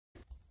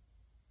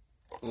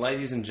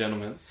Ladies and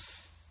gentlemen,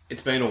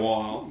 it's been a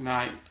while.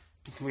 Mate,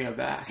 we are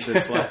back. The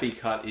Slappy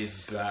Cut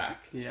is back.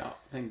 Yeah,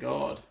 thank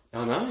God.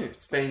 I know.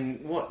 It's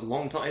been,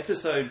 long time?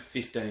 Episode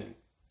 15.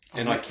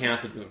 And I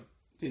counted them.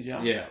 Did you?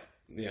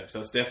 Yeah, so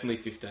it's definitely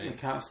 15. We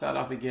can't start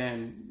up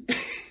again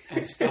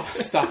and start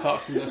stuff up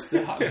from the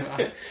start,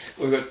 mate.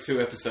 We've got 2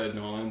 episode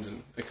 9s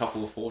and a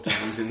couple of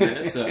 14s in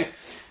there, so...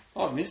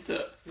 I've missed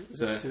it,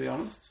 to be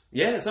honest.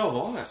 Yeah, so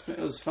have I. It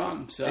was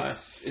fun, so...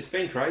 It's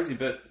been crazy,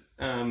 but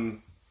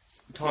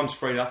time's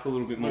freed up a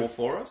little bit more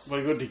for us.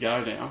 We're good to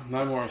go now.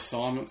 No more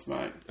assignments,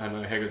 mate. I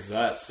know, how good's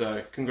that?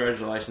 So,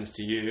 congratulations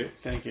to you.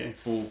 Thank you.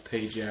 Full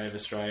PGA of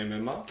Australia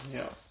member.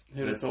 Yeah,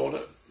 who'd have thought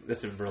it?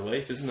 That's a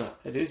relief, isn't it?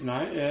 It is,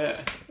 mate, yeah.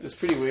 It was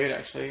pretty weird,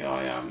 actually.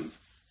 I,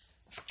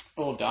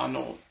 all done,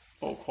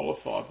 all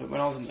qualified, but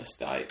when I was in the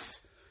States,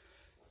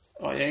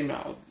 I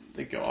emailed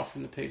the guy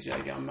from the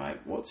PGA going, mate,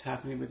 what's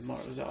happening with my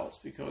results?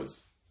 Because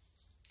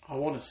I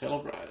want to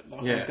celebrate.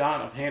 Like, I'm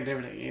done. I've handed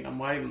everything in. I'm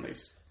waiting on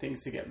these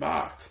things to get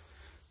marked.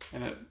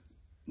 And it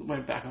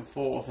went back and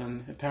forth.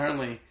 And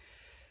apparently,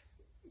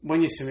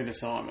 when you submit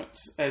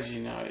assignments, as you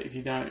know, if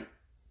you don't,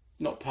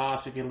 not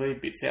pass, but if you leave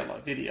bits out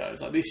like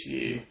videos, like this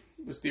year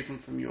was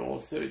different from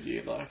your third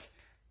year. Like,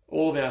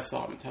 all of our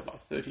assignments had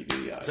like 30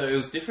 videos. So it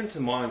was different to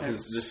mine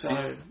because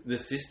the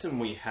system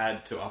we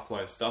had to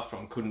upload stuff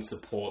from couldn't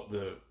support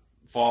the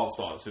file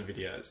size for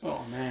videos.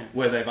 Oh, man.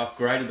 Where they've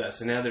upgraded that,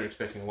 so now they're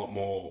expecting a lot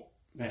more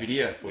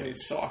video footage.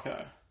 It's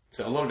psycho.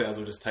 So a lot of ours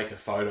will just take a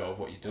photo of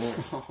what you're doing.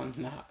 Oh,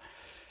 no.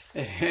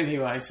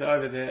 Anyway, so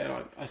over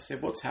there, I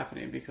said, what's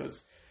happening?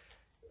 Because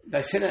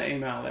they sent an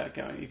email out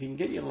going, if you can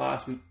get your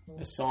last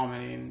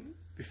assignment in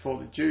before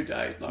the due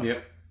date,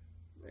 like,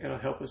 it'll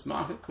help us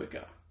mark it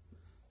quicker.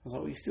 I was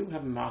like, well, you still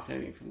haven't marked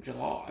anything from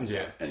July.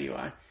 Yeah.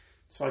 Anyway,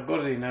 so I got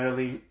it in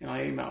early, and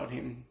I emailed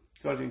him,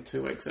 got it in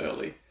 2 weeks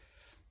early,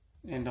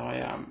 and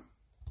I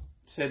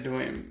said to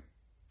him,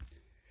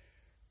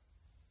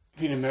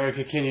 in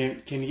America, can you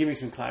give me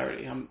some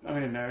clarity? I'm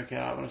in America,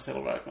 I want to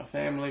celebrate my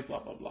family, blah,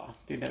 blah, blah.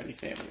 Didn't have any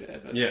family there,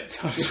 but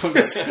I just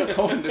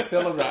wanted to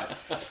celebrate.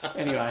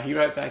 Anyway, he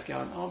wrote back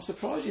going, I'm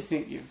surprised you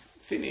think you've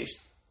finished.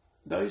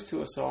 Those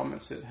 2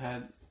 assignments that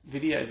had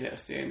videos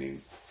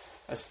outstanding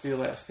are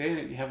still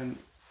outstanding. You haven't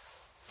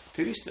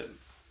finished them.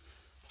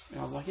 And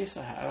I was like, yes,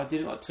 I have. I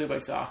did it like 2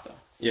 weeks after.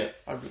 Yeah.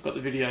 I got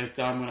the videos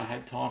done when I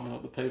had time with all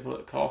the people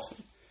at COS.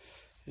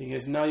 And he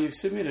goes, no, you've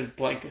submitted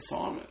blank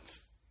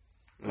assignments.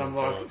 And I'm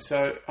like,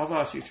 so I've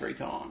asked you 3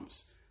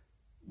 times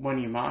when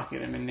you mark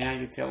it, and now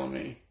you're telling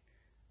me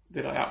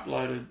that I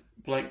uploaded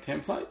blank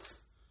templates?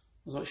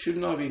 I was like,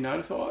 shouldn't I be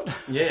notified?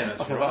 Yeah,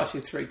 that's like, I've asked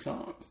you 3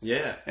 times.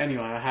 Yeah.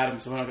 Anyway, I had him,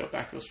 so when I got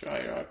back to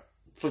Australia, I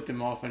flicked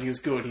him off, and he was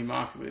good. He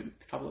marked it within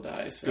a couple of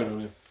days. So, good on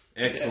him.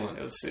 Excellent.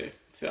 Yeah, it was sick.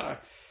 So,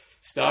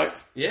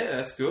 stoked. Yeah,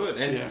 that's good.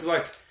 And it's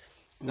like...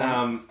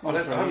 I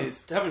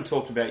haven't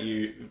talked about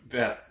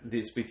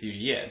this with you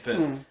yet, but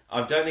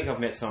I don't think I've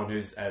met someone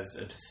who's as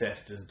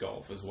obsessed as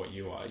golf as what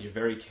you are. You're a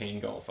very keen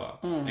golfer,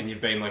 and you've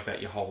been like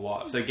that your whole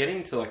life. So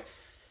getting to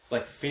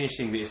like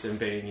finishing this and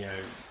being,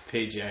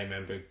 PGA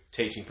member,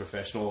 teaching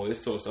professional, all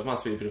this sort of stuff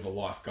must be a bit of a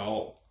life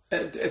goal.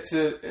 It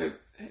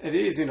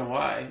is in a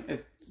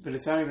way. But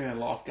it's only been a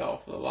life goal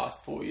for the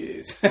last 4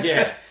 years.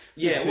 Yeah.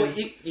 Well,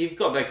 you've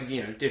got that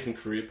because, different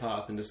career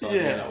path and decided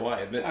to go that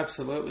way. But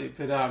absolutely.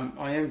 But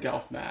I am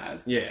golf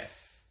mad. Yeah.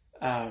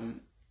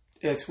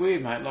 It's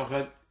weird, mate.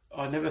 Like,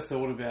 I never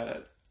thought about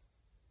it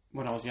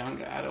when I was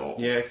younger at all.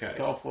 Yeah, okay.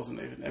 Golf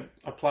wasn't even...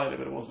 I played it,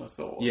 but it wasn't a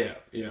thought. Yeah.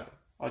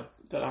 I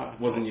don't know.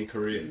 Wasn't your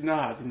career? No,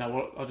 I didn't know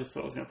what... I just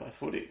thought I was going to play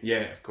footy.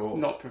 Yeah, of course.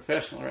 Not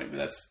professional or anything,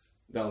 but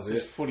that was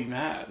just it. Footy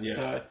mad. Yeah.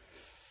 So...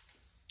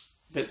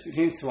 But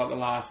since like the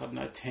last,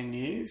 10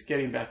 years,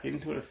 getting back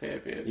into it a fair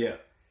bit. Yeah.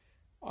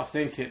 I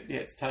think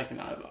it's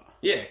taken over.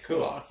 Yeah, cool.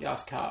 Like, you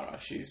ask Cara,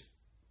 she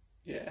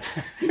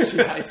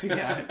hates the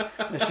game.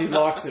 And she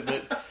likes it,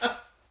 but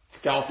it's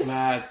golf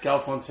mad,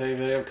 golf on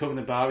TV, I'm cooking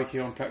the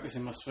barbecue, I'm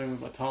practicing my swing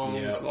with my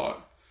tongs,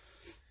 well,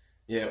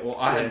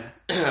 I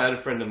had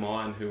a friend of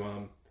mine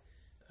who,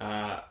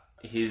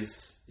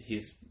 his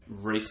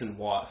recent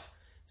wife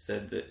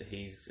said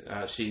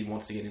that she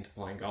wants to get into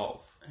playing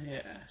golf.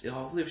 Yeah. She's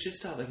like, we should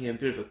start looking at a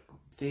bit of a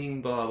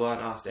thing, blah, blah,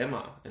 and asked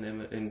Emma. And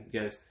Emma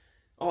goes,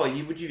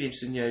 would you be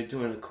interested in,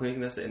 doing a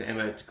clinic? And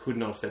Emma could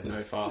not have said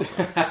no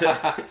faster.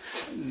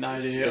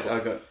 No deal. She goes, I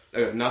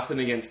got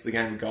nothing against the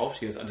game of golf.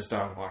 She goes, I just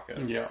don't like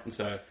it. Yeah. And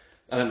so,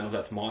 I don't know if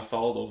that's my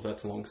fault or if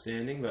that's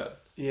long-standing,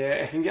 but... Yeah,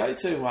 it can go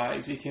 2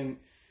 ways.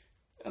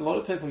 A lot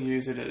of people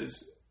use it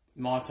as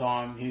my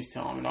time, his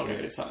time, and I'll go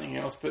do something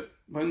else. But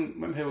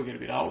when people get a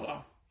bit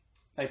older,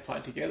 they play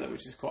together,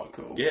 which is quite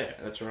cool. Yeah,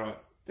 that's right.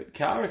 But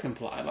Cara can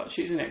play. Like,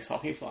 she's an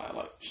ex-hockey player.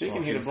 Like, she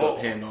can hit a ball.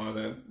 Hand-eye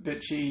then.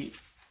 But she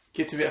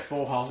gets about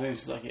 4 holes in and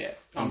she's like,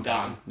 I'm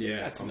done.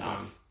 Yeah, that's I'm enough.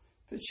 done.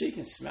 But she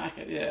can smack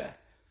it, yeah.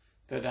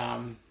 But,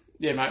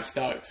 mate,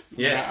 stoked.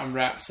 Yeah. I'm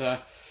wrapped. So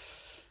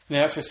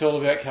now it's just all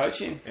about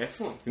coaching.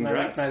 Excellent.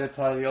 Congrats. Maybe they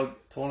play the odd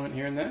tournament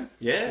here and there.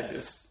 Yeah.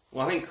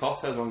 Well, I think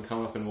COS has one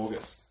coming up in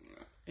August.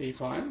 Are you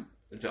playing?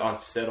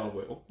 I've said I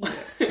will.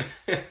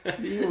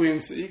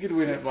 You could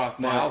win it by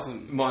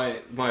 1,000.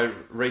 My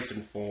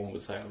recent form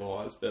would say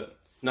otherwise, but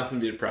nothing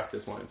bit of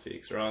practice won't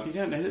fix, right? You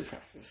don't need to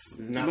practice.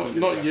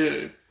 Not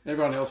you.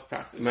 Everyone else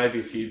practice. Maybe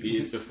a few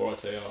beers before I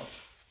tee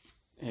off.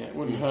 Yeah, it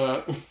wouldn't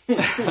hurt.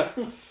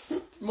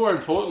 More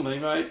importantly,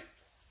 mate,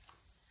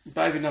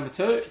 baby number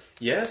 2.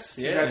 Yes,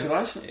 yeah.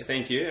 Congratulations.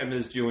 Thank you.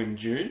 Emma's due in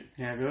June.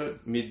 How good.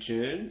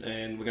 Mid-June,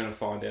 and we're going to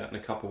find out in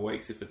a couple of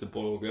weeks if it's a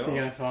boy or girl. You're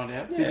going to find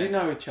out. Yeah. Did you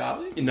know with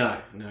Charlie?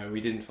 No,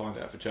 we didn't find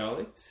out for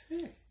Charlie.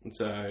 Sick.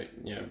 So,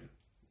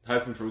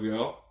 hoping for a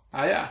girl.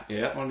 Oh, yeah?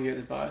 Yeah. Want to get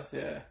the both,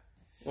 yeah.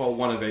 Well,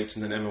 one of each,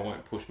 and then Emma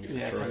won't push me for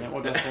 3. Yeah, so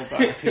what does fall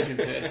back? A pigeon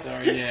pair,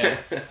 sorry,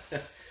 yeah.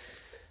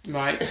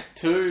 Mate,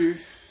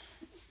 2's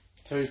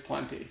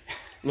plenty.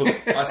 Look,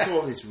 I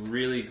saw this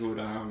really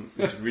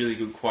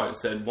good quote. It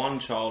said, 1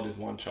 child is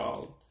 1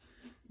 child.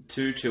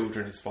 2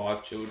 children is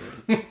 5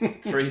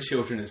 children. 3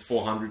 children is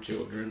 400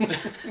 children.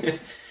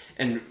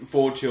 And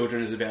 4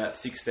 children is about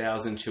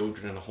 6,000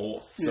 children and a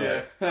horse.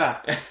 So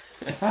yeah.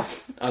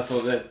 I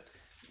thought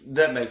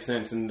that makes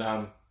sense. And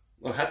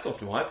well, hats off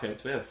to my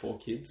parents. We had 4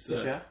 kids.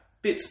 So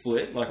bit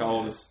split. Like I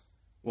was,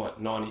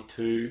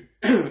 92.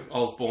 I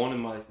was born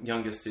and my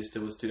youngest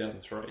sister was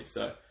 2003.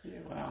 So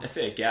a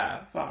fair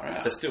gap. Far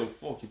out. But still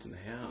 4 kids in the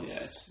house.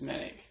 Yeah, it's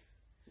manic.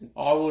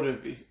 I would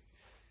have,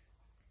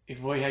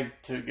 if we had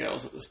 2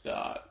 girls at the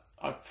start,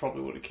 I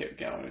probably would have kept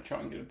going to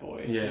try and get a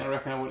boy. Yeah. And I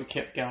reckon I would have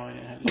kept going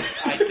and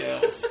had 8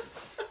 girls.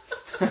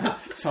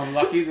 So I'm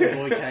lucky the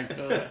boy came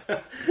first.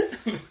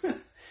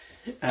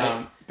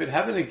 But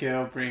having a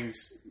girl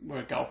brings...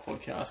 We're a golf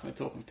podcast, we're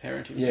talking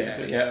parenting.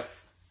 Yeah.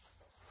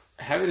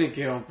 Having a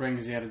girl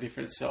brings out a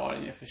different side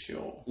in you for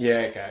sure.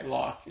 Yeah, okay.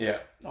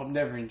 I've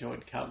never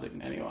enjoyed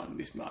cuddling anyone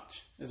this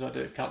much as I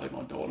do cuddling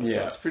my daughter.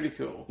 So it's pretty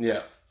cool.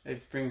 Yeah.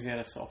 It brings out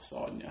a soft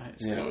side in you.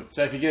 It's good.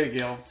 So if you get a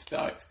girl,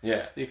 stoked.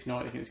 Yeah. If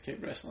not, you can just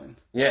keep wrestling.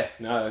 Yeah.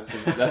 No,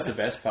 that's the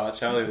best part.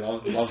 Charlie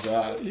loves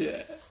that.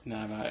 Yeah.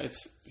 No, mate.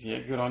 It's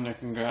good on you.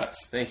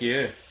 Congrats. Thank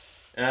you.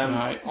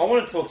 I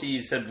want to talk to you.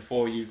 You said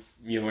before you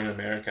were in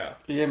America.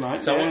 Yeah,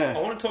 mate. So I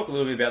want to talk a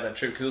little bit about that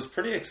trip because it was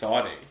pretty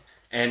exciting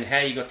and how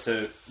you got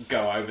to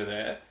go over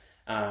there.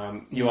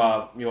 You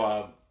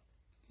are.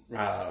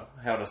 How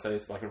would I say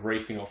this? Like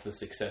reefing off the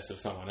success of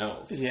someone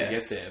else to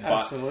get there. But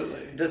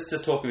absolutely. Let's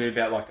just talk a bit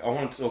about I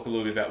want to talk a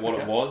little bit about what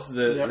it was.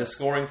 The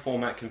scoring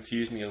format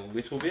confused me a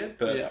little bit,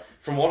 but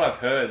from what I've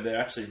heard, they're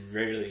actually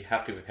really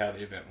happy with how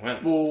the event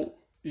went. Well,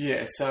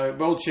 yeah. So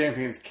World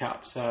Champions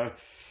Cup. So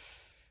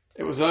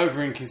it was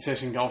over in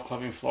Concession Golf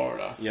Club in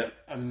Florida. Yep.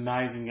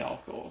 Amazing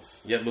golf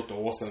course. Yeah, it looked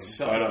awesome.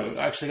 So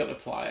I actually got to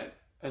play it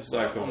as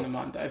well on the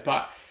Monday.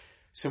 But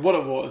so what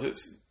it was,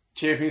 it's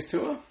Champions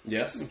Tour.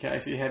 Yes. Okay,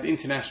 so you had the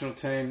international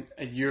team,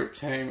 a Europe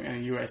team, and a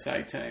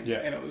USA team.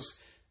 Yeah. And it was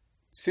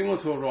similar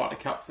to a Ryder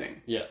Cup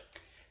thing. Yeah.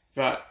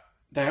 But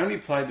they only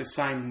played the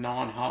same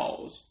 9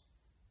 holes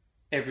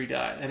every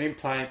day. They didn't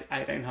play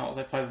 18 holes.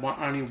 They played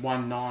only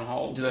 9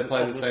 holes. Do they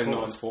play the same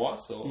 9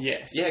 twice? Or?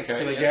 Yes. Yeah, okay.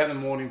 So they go out in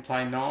the morning,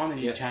 play 9,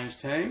 and you change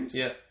teams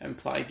and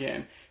play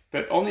again.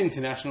 But on the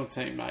international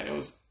team, mate, it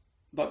was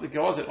like the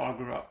guys that I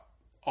grew up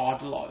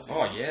idolising.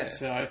 Oh, yeah.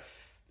 So...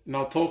 And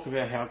I'll talk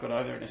about how I got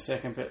over there in a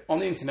second, but on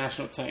the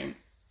international team,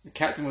 the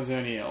captain was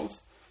Ernie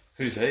Els.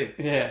 Who's he?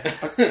 Yeah.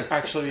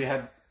 Actually,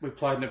 we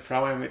played in a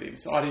pro-am with him,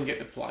 so I didn't get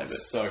to play. But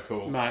so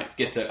cool. Mate.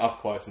 Get to up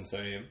close and see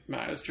him. Mate,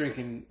 I was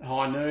drinking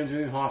high noons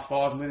with him, high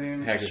five with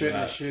him, shooting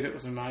the shit. It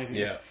was amazing.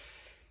 Yeah.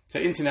 So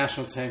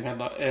international team had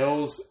like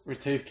Els,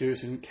 Retief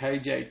Goosen,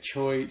 KJ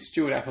Choi,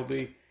 Stuart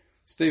Appleby,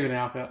 Stephen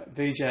Alper,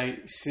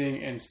 Vijay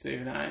Singh, and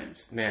Stephen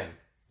Ames. Man,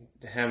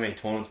 how many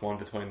tournaments won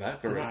between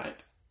that group?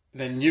 Right.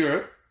 Then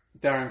Europe,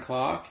 Darren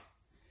Clark,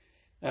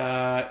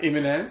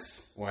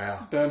 Imanence,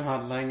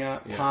 Bernhard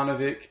Langer,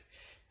 Parnovic,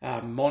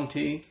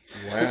 Monty,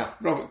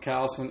 Robert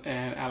Carlson,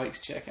 and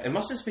Alex Checker. It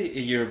must just be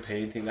a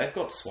European thing. They've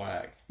got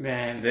swag.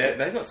 Man.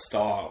 They've got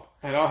style.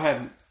 And I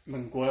had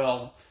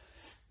Miguel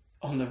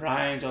on the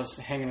range. I was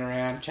hanging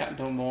around, chatting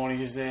to him more, and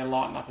he was there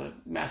lighting up a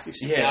massive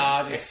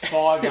cigar, just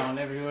fire going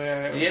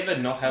everywhere. Did you ever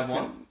not have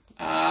one?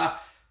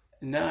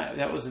 No,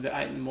 that was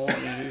about 8 in the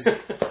morning.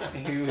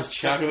 He was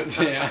chugging it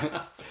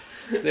down.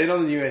 Then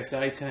on the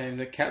USA team,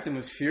 the captain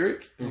was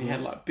Furyk, and he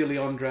had like Billy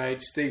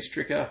Andrade, Steve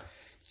Stricker,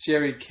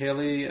 Jerry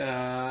Kelly,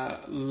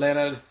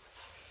 Leonard,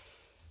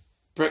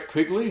 Brett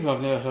Quigley, who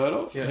I've never heard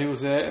of. He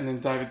was there, and then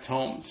David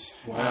Toms.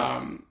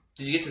 Wow.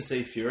 Did you get to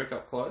see Furyk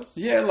up close?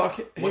 Yeah, like...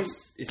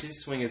 Is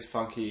his swing as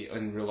funky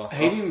in real life?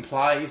 He didn't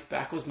play. His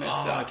back was messed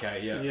up.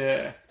 Okay, yeah.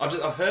 Yeah.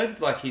 I've heard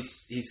like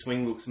his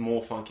swing looks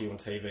more funky on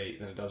TV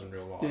than it does in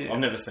real life. Yeah. I've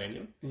never seen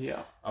him.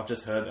 Yeah. I've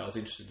just heard that. I was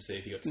interested to see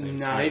if he got to see him.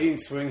 No, he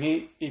didn't swing.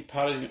 He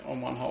putted on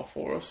 1 hole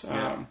for us.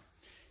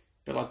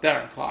 But like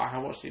Darren Clark, I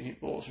watched him hit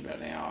balls for about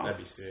an hour. That'd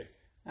be sick.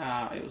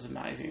 It was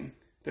amazing.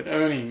 But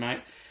Ernie, mate...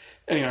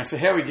 Anyway, so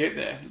how we get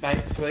there?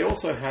 They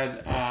also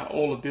had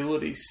all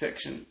abilities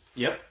section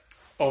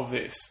of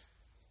this.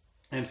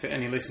 And for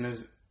any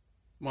listeners,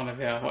 one of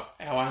our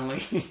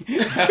only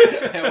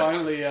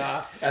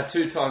our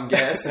 2-time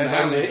guest,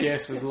 our only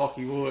guest was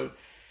Lockie Wood.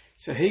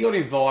 So he got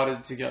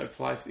invited to go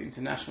play for the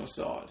international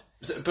side.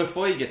 So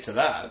before you get to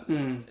that,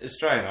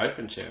 Australian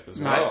Open champ as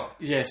well.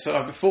 Yeah,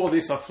 so before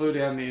this, I flew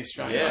down the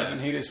Australian Open.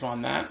 He just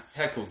won that.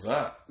 How cool's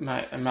that?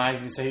 Mate,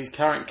 amazing. So his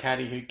current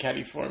caddy, who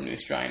caddied for him in the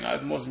Australian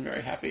Open, wasn't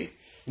very happy.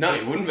 No,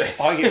 he wouldn't be.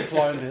 I get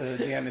flown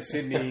down to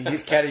Sydney.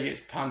 His caddy gets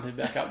punted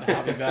back up to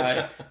Harvey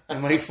Bay,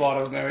 and we fly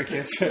to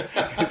America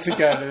to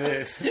go to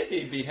this.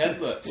 He'd be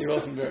headless. He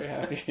wasn't very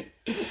happy.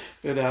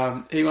 But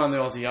he won the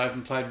Aussie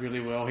Open, played really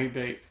well. He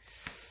beat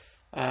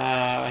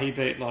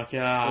Brenton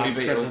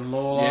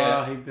Lawler.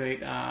 Yeah. He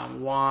beat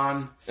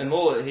Juan. And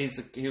Lawler, he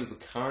was the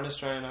current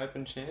Australian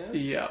Open champ.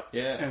 Yeah,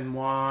 and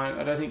Juan.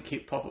 I don't think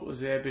Kip Poppet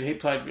was there, but he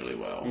played really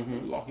well.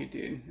 Like he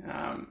did.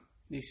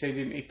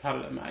 He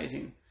putted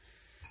amazing.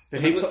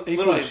 But he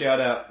played.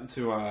 Shout out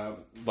to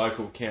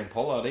local Cam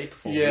Pollard. He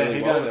performed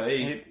really well.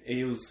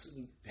 He was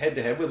head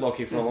to head with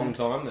Lockie for a long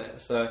time there.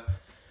 So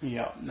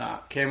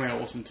Cam went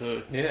awesome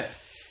too. Yeah.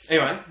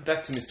 Anyway,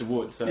 back to Mr.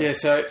 Wood. So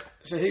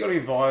he got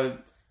invited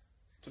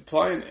to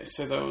play in this.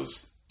 So there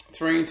was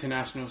 3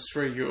 internationals,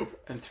 3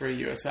 Europe and 3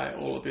 USA,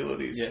 all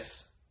abilities.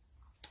 Yes.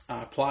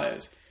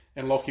 Players,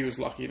 and Lockie was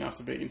lucky enough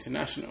to be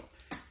international.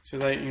 So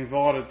they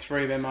invited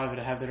 3 of them over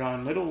to have their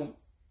own little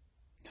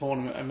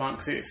tournament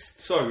amongst this.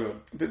 So good.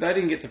 But they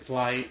didn't get to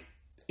play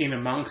in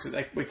amongst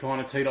it. We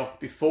kind of teed off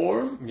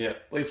before them. Yeah.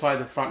 We played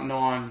the front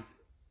 9,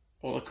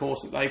 or the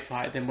course that they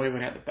played. Then we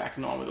went out the back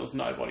 9 where there was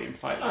nobody and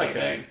played it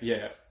again.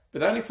 Yeah. But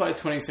they only played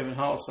 27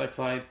 holes. So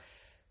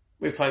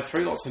we played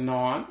 3 lots of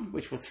 9,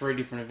 which were 3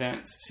 different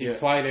events. So you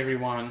played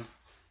everyone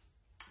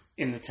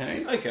in the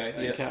team.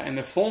 Okay. And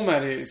the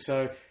format is,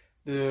 so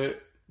the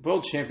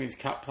World Champions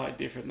Cup played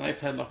different. They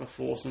played like a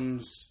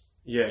foursomes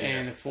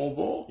and a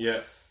 4-ball. Yeah.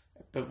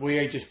 But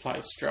we just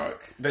played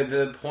stroke. But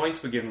the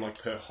points were given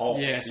like per hole.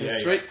 Yeah, so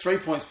 3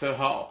 points per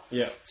hole.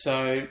 Yeah.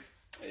 So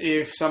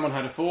if someone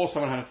had a 4,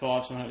 someone had a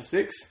 5, someone had a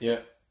 6.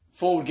 Yeah.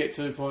 4 would get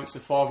 2 points, the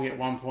 5 would get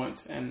 1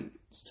 point, and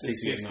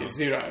 6 get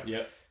 0.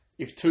 Yeah.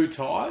 If 2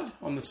 tied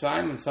on the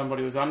same and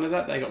somebody was under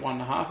that, they got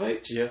 1.5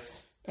 each.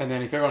 Yes. And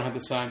then if everyone had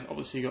the same,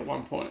 obviously you got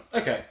 1 point.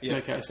 Okay. Yeah.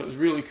 Okay, so it was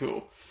really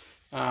cool.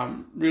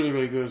 Really,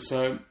 really good.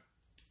 So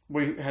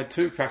we had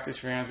 2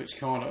 practice rounds, which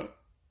kind of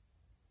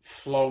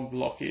flogged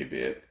Lockie a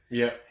bit.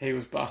 Yeah. He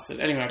was busted.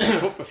 Anyway,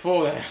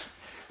 before that...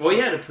 Well,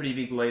 he had a pretty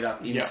big lead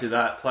up into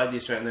that, played the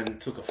Australian, and then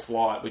took a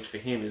flight, which for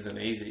him isn't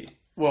easy.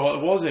 Well,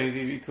 it was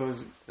easy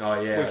because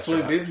we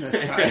flew business.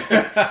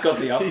 Got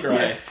the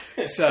upgrade.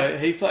 Yeah. So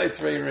he played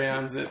 3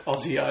 rounds at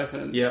Aussie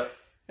Open. Yeah.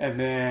 And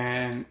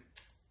then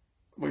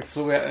we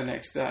flew out the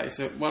next day.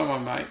 So one of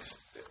my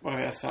mates, one of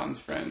our son's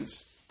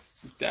friends,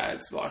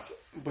 dad's, like,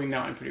 we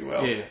know him pretty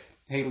well. Yeah.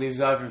 He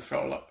lives over in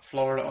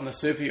Florida on the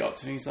super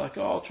yachts, and he's like,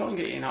 I'll try and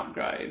get you an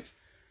upgrade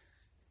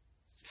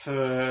for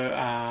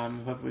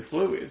whoever we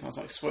flew with. And I was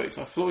like, sweet.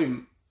 So I flew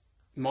him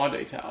my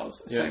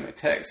details, sent him a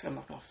text. I'm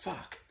like, oh,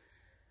 fuck.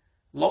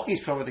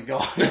 Lockie's probably the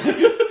guy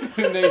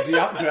who needs the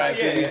upgrade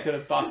because he's got a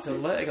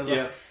busted leg. I was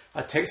like,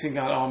 I texted him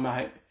going, oh,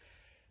 mate,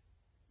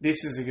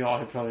 this is the guy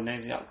who probably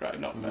needs the upgrade,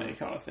 not me,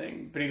 kind of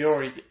thing. But he'd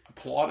already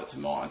applied it to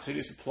mine, so he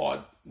just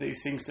applied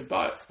these things to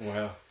both.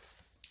 Wow.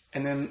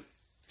 And then,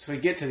 so we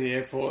get to the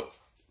airport,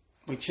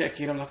 we check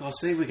in, I'm like, I'll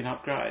see if we can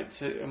upgrade,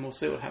 and we'll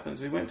see what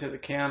happens. We went to the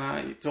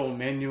counter, it's all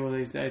manual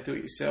these days, do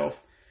it yourself.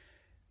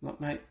 I'm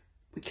like, mate,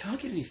 we can't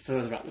get any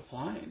further up the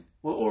plane.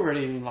 We're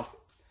already in like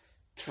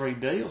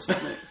 3B or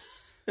something.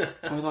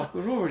 We're like,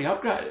 we're already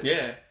upgraded.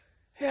 Yeah.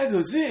 How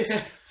good's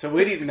this? So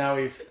we didn't know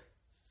if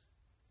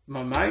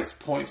my mate's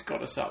points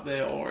got us up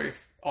there or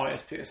if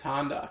ISPS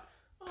Honda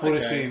put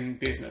us in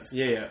business.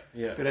 Yeah.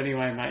 But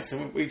anyway, mate,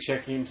 so we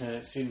check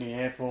into Sydney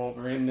Airport,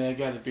 we're in there,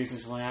 go to the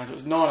business lounge. It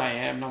was 9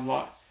 a.m. and I'm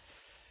like,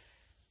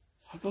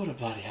 I've got to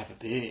bloody have a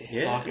beer.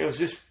 Yeah. Like, it was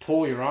just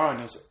pour your own.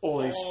 There's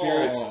all these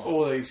spirits,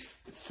 all these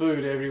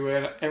food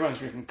everywhere. Everyone's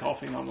drinking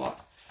coffee and I'm like,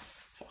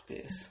 fuck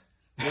this.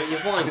 Well, you're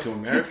flying to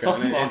America. I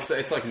mean,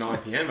 it's like 9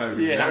 p.m. over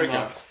in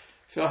America.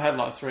 So I had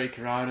like 3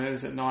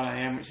 Coronas at 9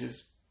 a.m, which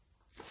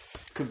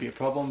could be a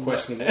problem.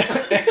 Questionable.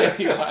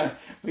 Anyway,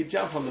 we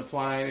jump on the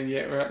plane and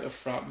we're at the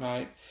front,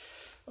 mate.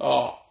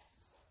 Oh,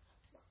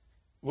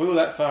 we were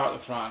that far at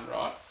the front,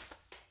 right?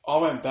 I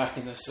went back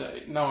in the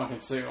seat. No one can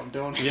see what I'm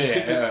doing.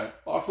 Yeah.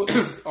 I put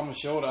this, I'm a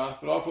short ass,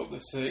 but I put the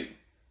seat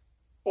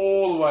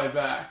all the way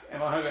back,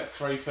 and I had about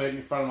 3 feet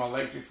in front of my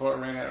legs before it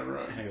ran out of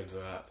room. How good's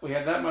that? We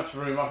had that much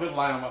room. I could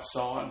lay on my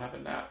side and have a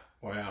nap.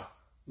 Wow.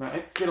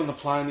 Mate, get on the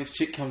plane. This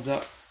chick comes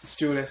up, the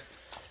stewardess.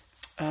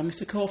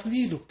 Mr. Korf, have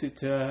you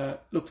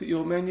looked at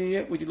your menu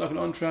yet? Would you like an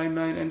entree,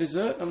 main, and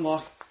dessert? I'm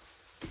like,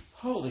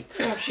 holy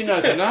crap, she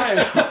knows my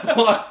name. I'm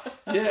like,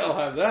 yeah,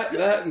 I'll have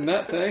that, and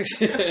that, thanks.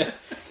 Yeah.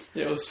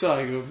 It was so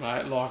good,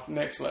 mate. Like,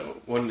 next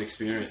level. What an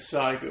experience.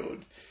 So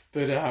good.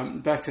 But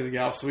back to the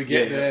Gulf. So we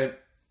get there,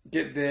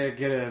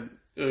 get a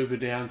Uber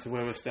down to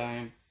where we're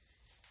staying.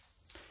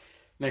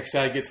 Next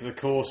day, get to the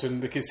course,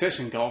 and the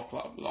concession golf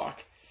club,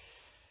 like,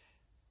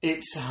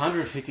 it's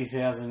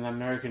 $150,000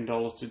 American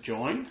dollars to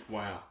join.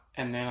 Wow.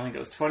 And then I think it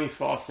was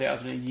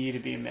 $25,000 a year to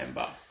be a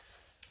member.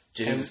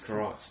 Jesus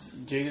Christ,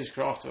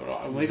 all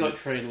right. And we got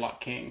treated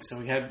like kings. So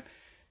we had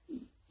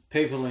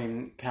people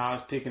in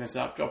cars picking us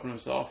up, dropping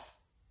us off.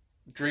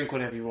 Drink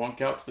whatever you want.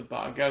 Go up to the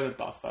bar. Go to the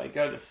buffet.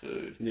 Go to the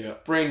food. Yeah.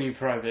 Brand new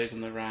Pro Vs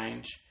on the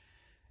range.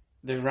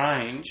 The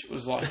range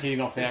was like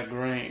hitting off our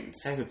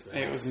greens. How good's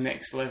that? It was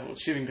next level.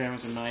 Chipping green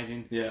was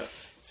amazing. Yeah.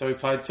 So we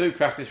played 2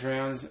 practice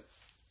rounds.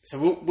 So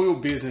we were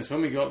business.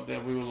 When we got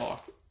there, we were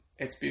like,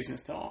 it's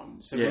business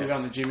time. So we were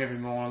going to the gym every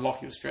morning.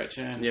 Lockie was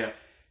stretching. Yeah.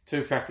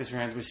 2 practice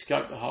rounds. We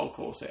scoped the whole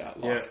course out.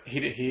 Like,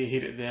 hit it here,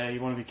 hit it there.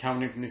 You want to be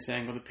coming in from this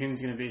angle. The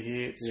pin's going to be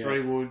here. It's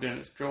 3 wood, then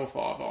it's draw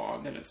 5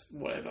 iron, then it's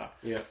whatever.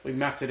 Yeah. We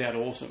mapped it out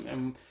awesome.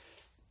 And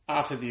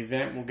after the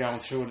event, we're going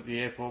through it at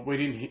the airport. We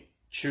didn't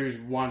choose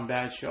one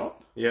bad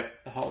shot the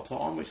whole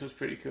time, which was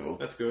pretty cool.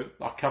 That's good.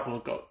 Like, a couple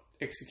have got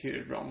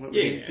executed wrong, but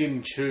we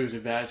didn't choose a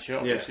bad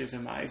shot, which is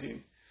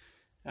amazing.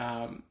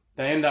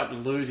 They end up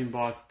losing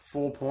by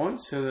 4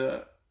 points to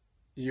the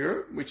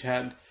Europe, which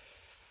had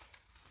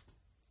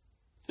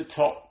the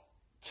top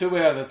 2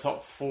 out of the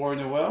top 4 in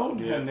the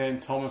world, and then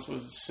Thomas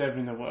was 7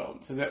 in the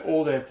world. So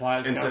all their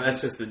players. And so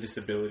that's just the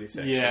disability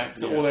section. Yeah.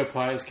 So all their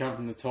players come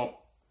from the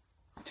top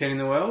 10 in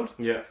the world.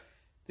 Yeah.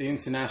 The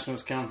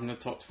internationals come from the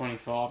top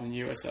 25, and the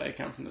USA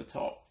come from the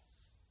top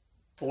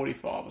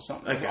 45 or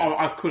something. Okay.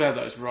 I could have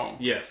those wrong.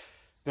 Yeah.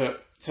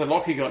 But so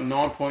Lockie got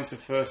 9 points the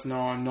first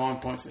 9, 9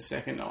 points the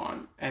second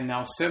 9, and they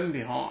were 7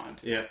 behind.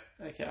 Yeah.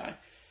 Okay.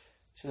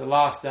 So the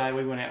last day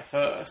we went out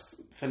first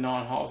for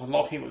 9 holes, and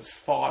Lockie was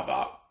 5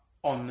 up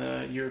on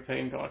the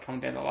European guy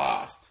coming down the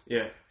last.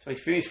 Yeah. So he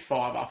finished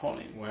 5 up on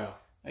him. Wow.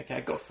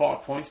 Okay, got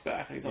 5 points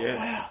back, and he's like,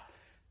 wow,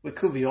 we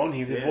could be on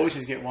him. The boys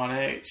just get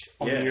 1 each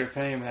on the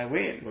European when they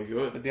win. We're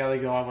good. But the other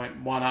guy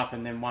went 1 up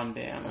and then 1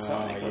 down or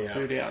something. Got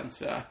 2 down.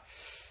 So,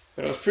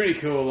 but it was pretty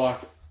cool. Like,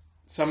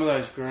 some of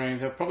those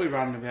greens, they're probably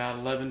running about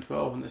 11,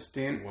 12 in the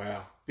stint.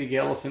 Wow. Big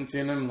elephants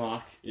in them,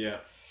 like... Yeah.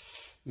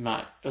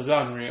 Mate, it was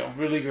unreal.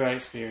 Really great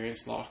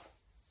experience, like,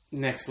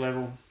 next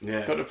level.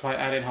 Yeah. Got to play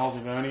 18 holes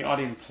with Ernie. I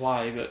didn't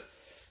play, but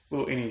we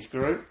were in his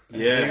group.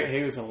 Yeah. He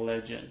was a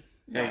legend.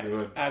 Yeah,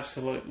 good.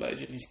 Absolute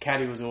legend. His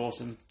caddy was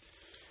awesome.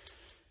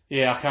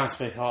 Yeah, I can't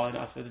speak highly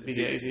enough of the Big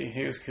Easy.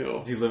 He was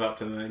cool. Did you live up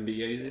to the name Big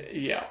Easy?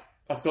 Yeah.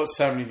 I've got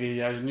so many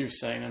videos and you've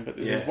seen them, but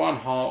there's one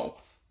hole.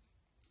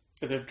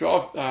 There's a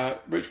drive,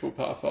 Richpool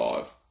par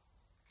 5,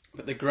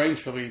 but the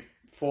green's probably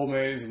 4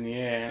 metres in the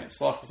air and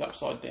it's like it's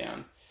upside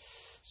down.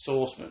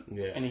 Swordsman.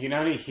 Yeah. And you can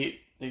only hit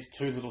these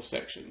 2 little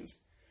sections.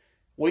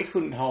 We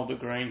couldn't hold the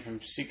green from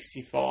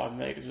 65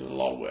 metres with a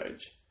low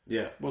wedge.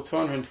 Yeah. We're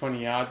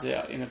 220 yards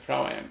out in a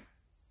Pro-Am.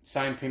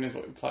 Same pin as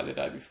what we played the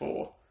day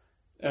before.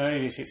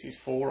 Ernie just hits his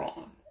 4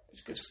 iron. It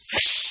just goes...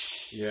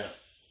 Yeah.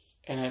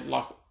 And it,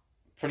 like,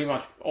 pretty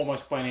much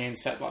almost went in,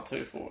 sat like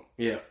 2 foot.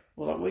 Yeah.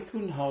 Well, like, we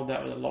couldn't hold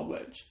that with a lob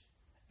wedge.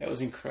 It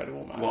was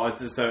incredible, mate. Well,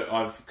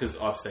 because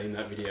I've seen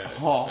that video.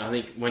 Oh. I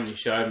think when you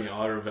showed me,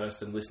 I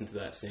reversed and listened to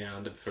that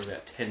sound for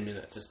about 10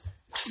 minutes. Just,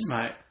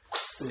 mate,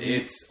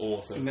 it's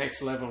awesome.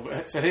 Next level.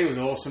 So he was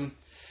awesome.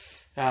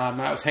 Mate,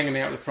 I was hanging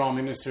out with the Prime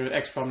Minister,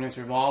 ex-Prime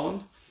Minister of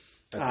Ireland.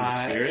 That's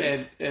an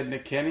experience. Ed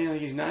McKenny, I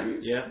think his name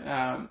is.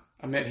 Yeah.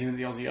 I met him at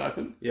the Aussie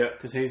Open. Yeah.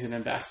 Because he's an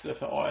ambassador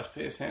for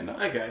ISPS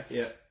Handler. Okay.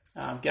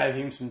 Yeah. Gave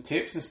him some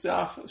tips and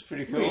stuff. It was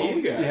pretty cool. There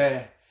you go.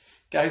 Yeah.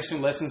 Gave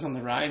some lessons on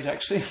the range,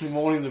 actually, in the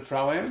morning of the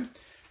Pro-Am.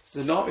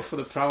 So the night before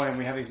the Pro-Am,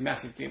 we have this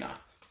massive dinner,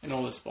 and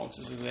all the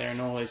sponsors are there, and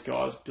all these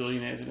guys,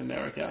 billionaires in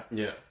America.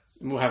 Yeah.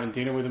 And we're having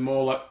dinner with them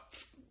all,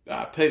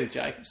 like Peter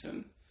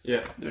Jacobson,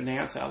 the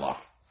announcer,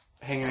 like,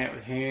 hanging out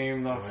with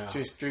him, like,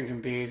 just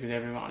drinking beers with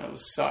everyone. It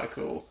was so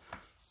cool.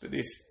 But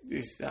this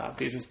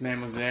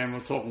businessman was there, and we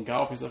were talking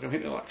golf. He's like, I'm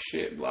hitting it like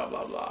shit, blah,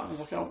 blah, blah. I was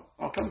like,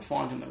 I'll come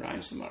find you on the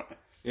range tomorrow.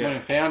 Yeah. Went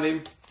and found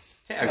him.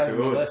 How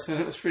cool. Lesson.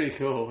 It was pretty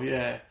cool,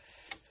 yeah.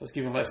 I was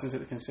giving lessons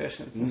at the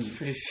concession. It was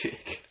pretty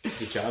sick.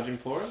 Did you charge him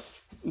for it?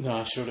 No,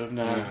 I should have.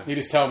 No. He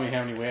just told me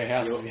how many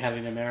warehouses he had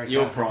in America.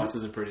 Your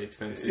prices are pretty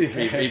expensive.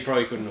 He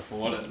probably couldn't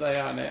afford it. They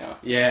are now.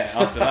 Yeah,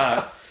 after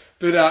that.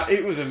 But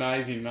it was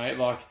amazing, mate.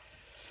 Like,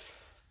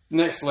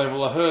 next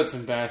level. I heard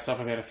some bad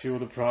stuff about a few of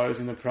the pros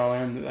in the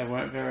Pro-Am that they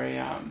weren't very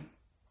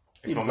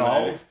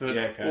involved.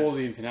 But all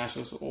the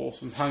internationals were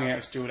awesome. Hung out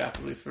with Stuart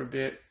Appleby for a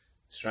bit.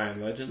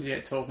 Australian legend. Yeah,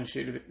 talking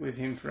shit with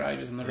him for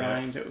ages on the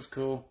range. It was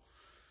cool.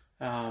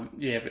 But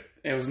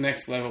it was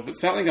next level. But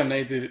something I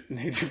need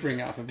to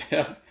bring up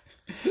about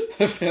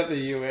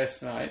the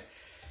US, mate,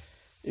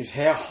 is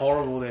how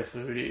horrible their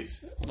food is.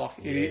 Like,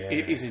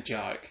 it is a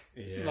joke.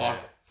 Yeah. Like,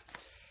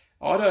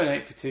 I don't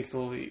eat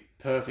particularly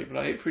perfect, but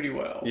I eat pretty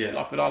well. Yeah.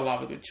 Like, but I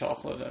love a good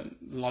chocolate and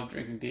love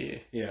drinking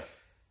beer. Yeah.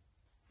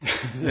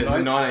 the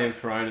 9am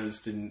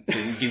Coronas didn't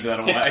give that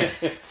away.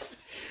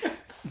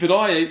 But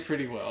I eat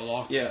pretty well.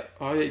 Like,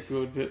 I eat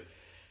good, but...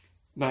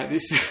 Mate,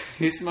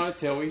 this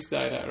motel we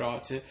stayed at,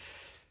 right, so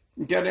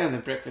you go down the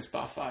breakfast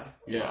buffet,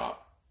 right,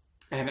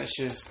 and it's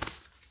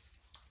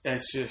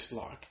just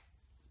like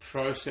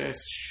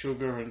processed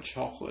sugar and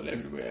chocolate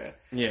everywhere.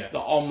 Yeah. The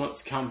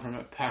omelettes come from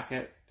a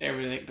packet,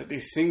 everything, but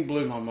this thing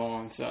blew my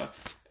mind. So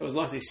it was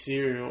like this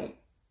cereal,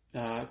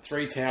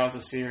 3 towers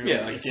of cereal.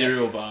 Yeah, like a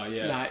cereal bar,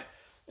 Mate,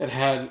 it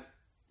had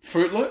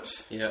Fruit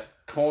Loops,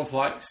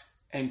 cornflakes,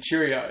 and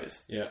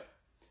Cheerios. Yeah.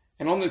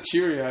 And on the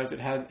Cheerios, it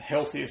had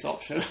healthiest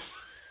option.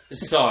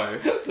 So...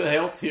 the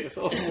healthiest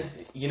option.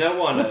 You know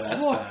why I know that's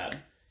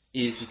bad?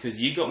 Is because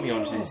you got me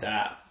onto this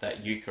app,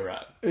 that Euchre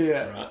app.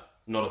 Yeah. Right?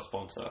 Not a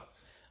sponsor.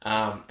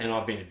 And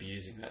I've been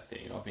abusing that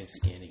thing. I've been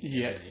scanning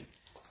everything.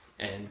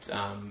 And,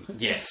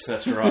 yes,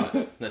 that's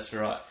right. That's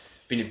right.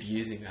 Been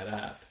abusing that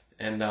app.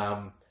 And,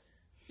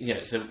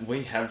 so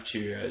we have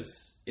Cheerios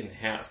in the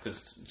house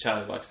because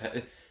Charlie likes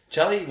that.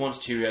 Charlie wants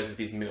Cheerios with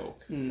his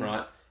milk,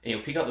 right? And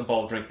he'll pick up the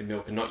bowl, drink the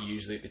milk, and not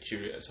usually the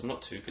Cheerios. So I'm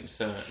not too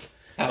concerned.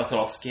 I thought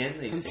I'll scan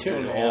these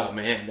things. Oh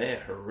man,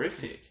 they're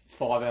horrific.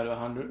 5 out of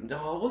 100.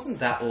 No, it wasn't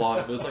that low.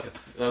 It was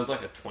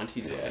like a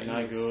 20 something. Yeah,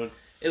 no good.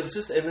 It was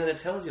just, and then it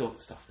tells you all the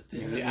stuff that's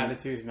in it. The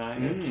additives,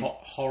 mate.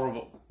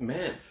 Horrible.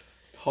 Man.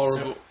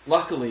 Horrible. So,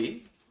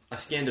 luckily, I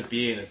scanned a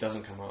beer and it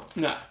doesn't come up.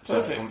 No,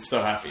 perfect. So I'm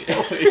so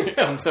happy.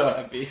 I'm so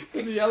happy.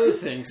 And the other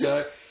thing,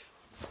 so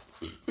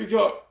you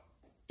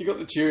got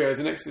the Cheerios,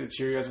 and next to the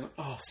Cheerios, I'm like,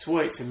 oh,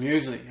 sweet, some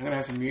muesli. I'm going to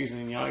have some muesli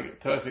and yogurt.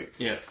 Perfect.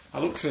 Yeah. I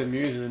looked through the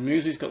muesli, and the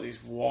muesli's got this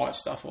white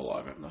stuff all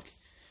over it. I'm like,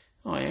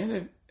 oh, yeah,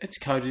 it's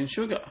coated in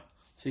sugar.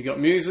 So you got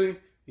muesli,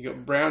 you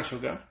got brown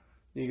sugar,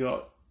 you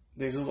got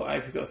these little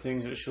apricot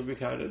things that are sugar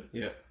coated.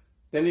 Yeah.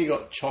 Then you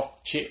got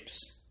chopped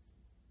chips.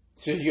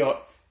 So you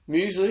got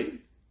muesli,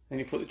 then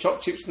you put the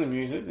chopped chips in the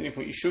muesli, then you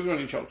put your sugar on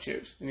your chopped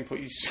chips, then you put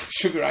your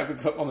sugar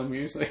apricot on the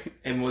muesli.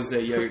 And was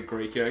there yogurt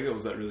Greek yogurt, or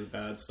was that really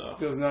bad stuff?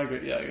 There was no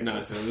Greek yogurt.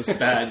 No, so it was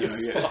bad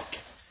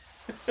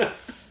yogurt.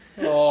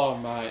 Oh,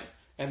 mate.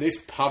 And this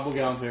pub we're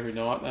going to every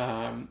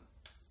night,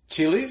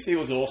 Chili's, it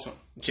was awesome.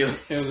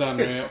 Chili's. It was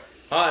unreal.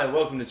 Hi,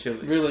 welcome to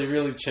Chili's. Really,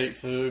 really cheap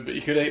food, but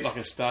you could eat like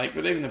a steak.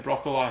 But even the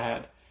broccoli I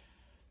had,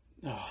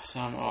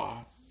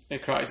 they're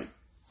crazy.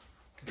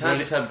 Can't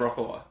just have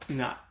broccoli.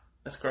 Nah.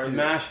 That's crazy. The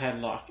mash had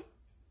like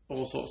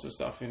all sorts of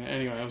stuff in it.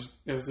 Anyway,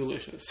 it was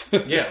delicious.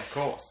 Yeah, of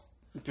course.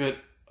 But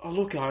I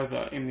look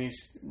over in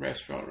this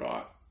restaurant,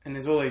 right, and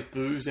there's all these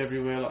booze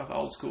everywhere, like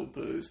old school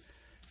booze.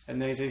 And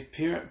there's these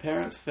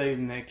parents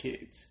feeding their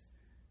kids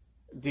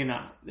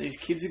dinner. These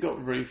kids have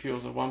got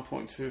refills of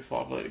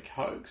 1.25 litre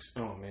Cokes.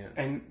 Oh, man.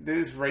 And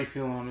they're just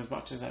refilling them as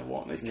much as they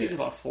want. These kids are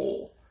like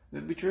 4.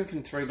 They'll be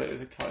drinking 3 litres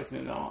of Coke in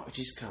a night. Which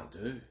you just can't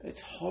do. It's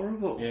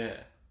horrible. Yeah.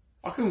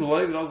 I couldn't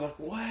believe it. I was like,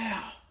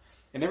 wow.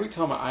 And every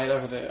time I ate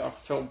over there, I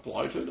felt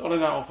bloated. I don't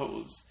know if it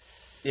was...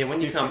 Yeah,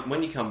 when you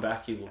come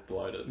back, you look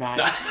bloated.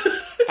 Mate,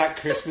 at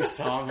Christmas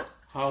time,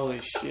 holy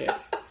shit.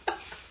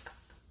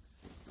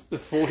 The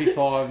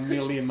 45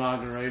 million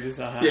margaritas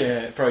I had.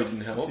 Yeah, it probably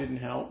didn't help. Didn't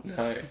help.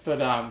 No.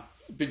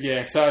 But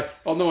yeah, so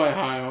on the way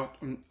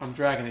home, I'm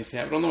dragging this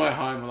out, but on the way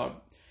home, we're like,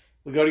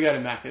 we've got to go to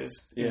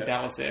Macca's in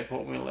Dallas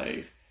Airport when we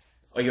leave.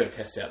 Oh, you got to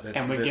test out that.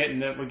 And we're getting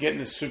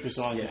the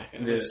supersized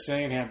Macca's. We're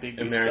seeing how big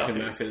this American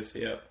stuff Macca's,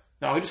 is. yeah.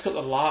 No, we just got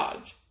the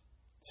large.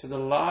 So the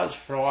large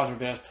fries are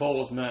about as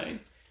tall as me.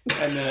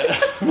 And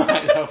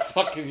mate, they were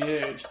fucking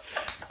huge.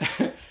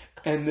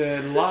 And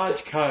the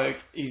large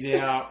Coke is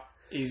our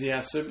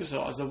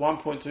supersize. The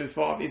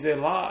 1.25 is their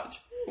large.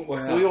 Wow.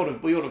 So we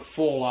ordered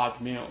 4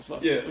 large meals.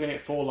 Like, we're going to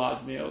get 4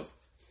 large meals.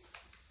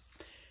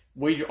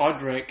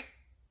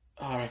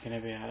 I reckon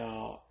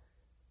about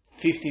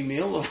 50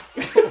 mil of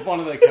one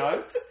of the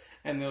Cokes,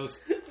 and there was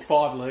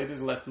 5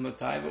 litres left on the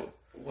table.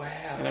 Wow.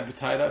 And a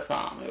potato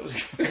farm. It was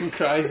fucking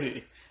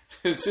crazy.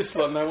 It's just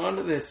like, no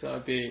wonder they're so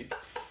big.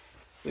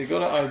 They've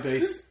got an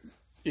obese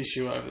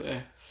issue over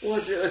there. Well,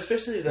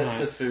 especially if that's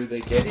the food they're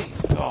getting.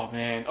 Oh,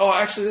 man. Oh,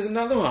 actually, there's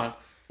another one.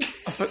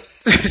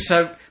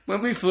 So,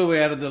 when we flew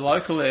out of the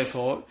local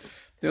airport,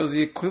 there was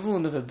the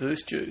equivalent of a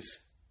Boost juice.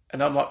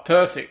 And I'm like,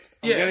 perfect.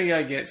 I'm going to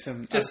go get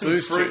some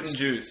Boost fruit and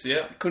juice,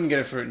 yeah. Couldn't get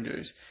a fruit and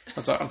juice. I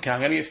was like, okay, I'm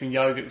going to get some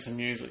yogurt and some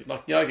muesli.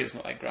 Like, yogurt's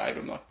not that great.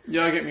 I'm like,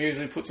 yogurt,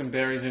 muesli, put some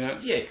berries in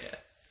it. Yeah.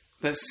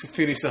 Let's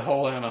finish the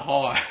whole on a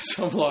high.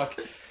 So I'm like,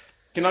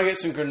 can I get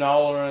some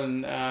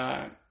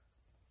granola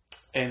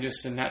and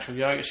just some natural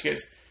yogurt? She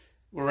goes,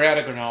 we're out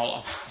of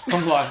granola.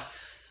 I'm like,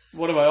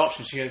 what are my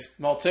options? She goes,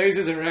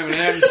 Maltesers and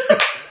M&M's.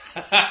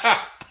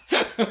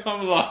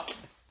 I'm like,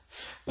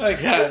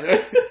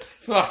 okay,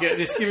 fuck it,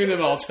 just give me the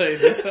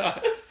Maltesers.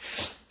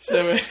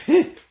 So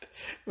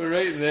we're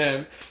eating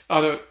them.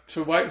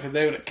 So we're waiting for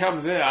them, and it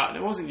comes out, and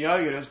it wasn't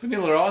yogurt, it was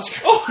vanilla ice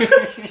cream.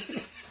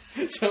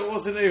 So it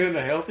wasn't even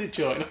a healthy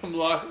joint. I'm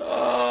like,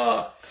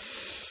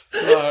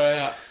 far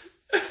out.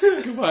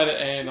 Good way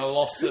to end. I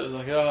lost it. I was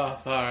like,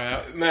 far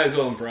out. May as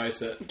well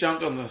embrace it.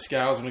 Jumped on the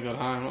scales when I got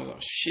home. I was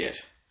like,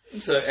 shit.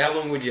 So how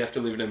long would you have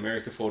to live in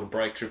America for to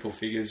break triple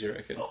figures, you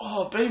reckon?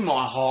 Oh, being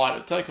my height,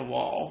 it'd take a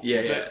while.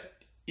 Yeah, but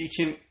you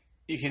can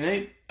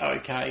eat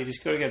okay, you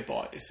just got to go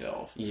buy it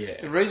yourself. Yeah.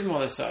 The reason why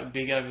they're so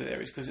big over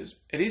there is because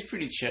it is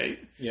pretty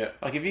cheap. Yeah.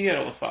 Like, if you get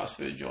all the fast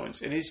food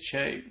joints, it is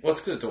cheap. Well, it's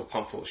because it's all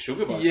pumped full of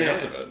sugar by the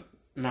sounds of it.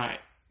 Mate,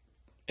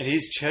 it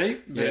is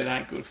cheap, but it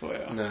ain't good for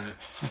you. No.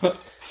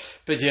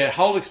 But yeah,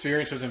 whole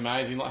experience was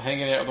amazing, like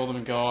hanging out with all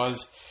them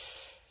guys.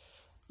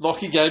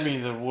 Lockie gave me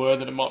the word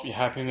that it might be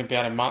happening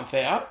about a month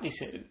out. He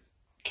said,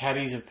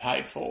 caddies are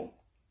paid for.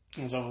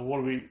 I was like,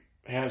 well,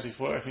 how's this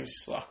work? And he's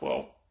just like,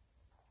 well,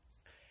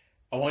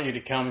 I want you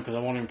to come because I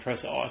want to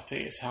impress the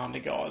ISPS Hunter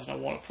guys and I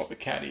want a proper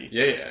caddy.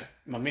 Yeah.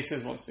 My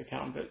missus wants to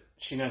come, but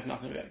she knows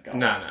nothing about golf.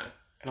 No.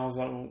 And I was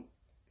like, well,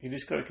 you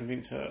just got to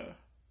convince her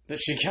that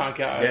she can't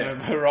go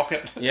over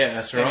Rocket. Yeah,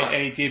 that's right.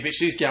 And he did, but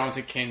she's going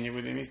to Kenya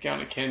with him. He's going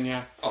to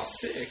Kenya. Oh,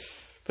 sick.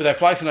 But they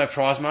play for no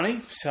prize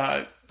money,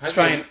 so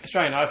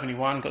Australian Open he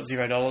won, got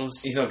 $0.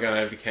 He's not going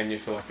over to Kenya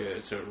for like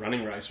a sort of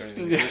running race or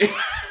anything, is he?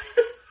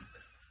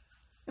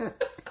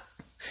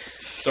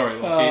 Sorry,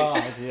 Lockie.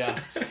 Oh, yeah.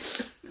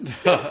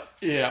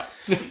 Yeah.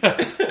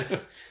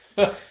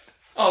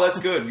 Oh, that's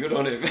good. Good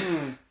on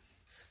him.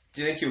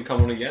 Do you think he'll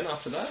come on again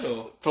after that,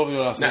 or probably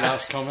not after the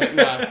last comment?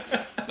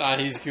 No,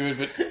 he's good,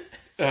 but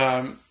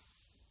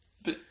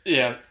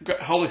yeah,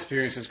 whole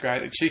experience was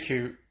great. The chick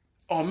who,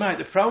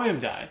 the Pro-Am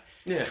day,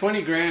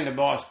 $20,000 to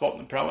buy a spot in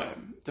the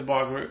Pro-Am, to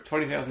buy a group,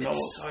 $20,000.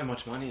 It's so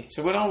much money.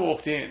 So when I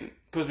walked in,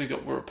 because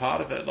we're a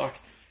part of it, like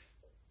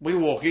we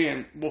walk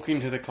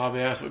into the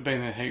clubhouse. We've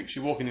been there heaps.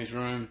 You walk in this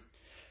room.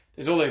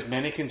 There's all these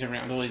mannequins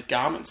around, all these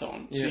garments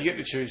on. So you get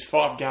to choose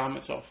 5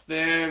 garments off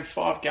them,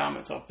 5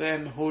 garments off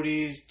them,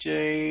 hoodies,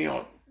 jeans,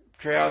 or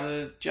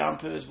trousers,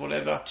 jumpers,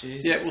 whatever.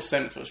 Jesus. Yeah, we'll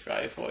send it to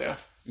Australia for you.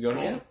 You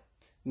got it all?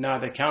 No,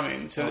 they come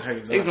in. So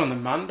even on the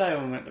Monday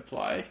when we went to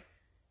play,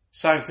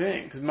 same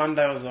thing, because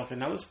Monday was like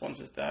another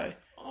sponsors day.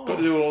 Oh. Got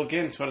to do it all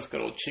again, so I just got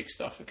all chick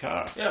stuff for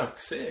Cara. Yeah,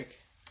 sick.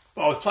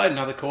 But I played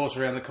another course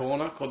around the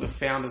corner called the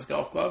Founders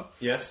Golf Club.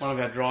 Yes. One of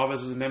our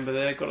drivers was a member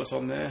there, got us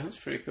on there. That's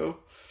pretty cool.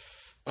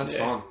 That's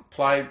fun.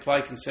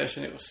 Play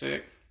concession. It was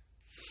sick.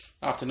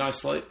 After no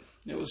sleep,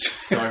 it was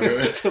so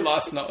good. The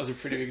last night was a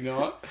pretty big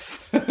night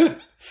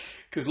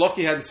because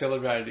Lockie hadn't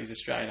celebrated his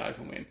Australian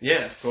Open win.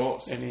 Yeah, of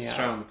course. And he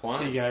straight on the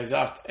plane. He goes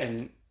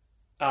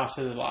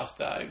after the last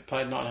day,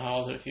 played 9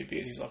 holes, had a few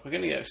beers. He's like, "We're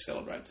going to go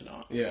celebrate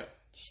tonight." Yeah.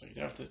 So you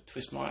don't have to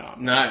twist my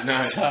arm. No.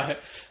 So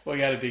we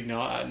had a big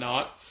night that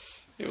night.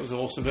 It was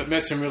awesome. But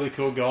met some really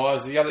cool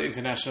guys. The other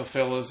international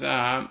fellas.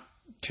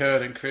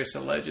 Kurt and Chris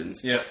are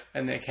legends. Yeah.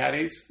 And their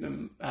caddies.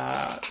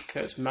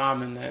 Kurt's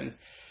mum and then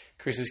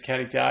Chris's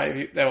caddy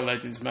Dave. They were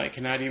legends, mate.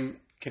 Canadian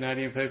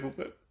people,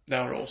 but they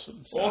were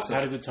awesome. So I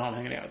had a good time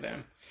hanging out with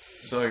them.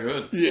 So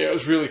good. Yeah, it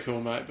was really cool,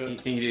 mate. But you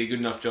think you did a good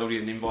enough job to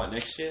get an invite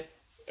next year?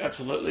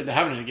 Absolutely. They're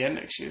having it again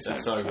next year.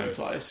 That's same good.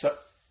 Place.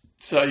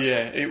 So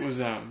yeah, it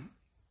was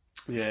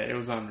it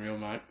was unreal,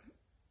 mate.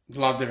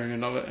 Loved every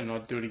minute of it, and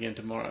I'd do it again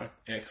tomorrow.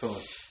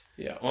 Excellent.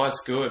 Yeah. Well,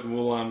 that's good.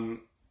 We'll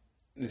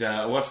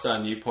have to start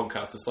a new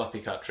podcast, the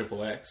Slappy Cut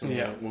XXX,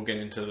 and we'll get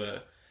into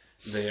the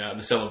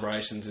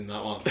celebrations in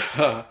that one.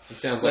 It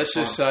sounds like Let's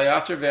just say,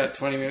 after about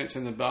 20 minutes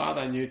in the bar,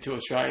 they knew 2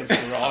 Australians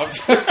had arrived.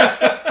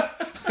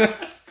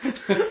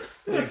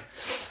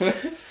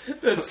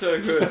 That's so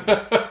good.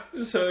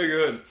 So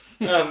good.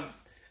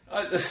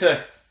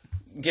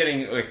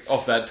 Getting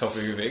off that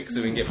topic a bit, because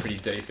we can get pretty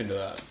deep into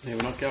that. Yeah,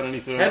 we're not going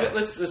any further.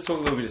 Let's talk a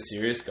little bit of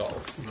serious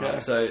golf. Okay.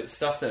 Right? So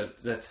stuff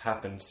that's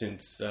happened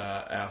since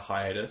our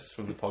hiatus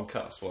from the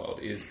podcast world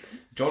is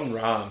John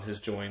Rahm has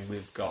joined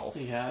Live Golf.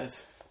 He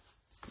has.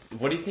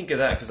 What do you think of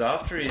that? Because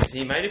after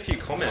he made a few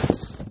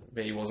comments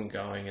that he wasn't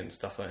going and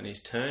stuff like that, and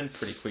he's turned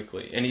pretty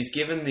quickly, and he's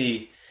given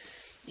the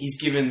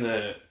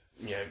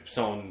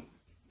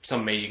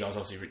some media guys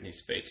obviously written his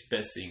speech,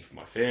 best thing for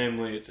my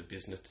family, it's a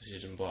business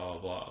decision, blah blah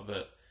blah,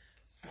 but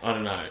I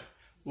don't know.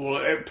 Well,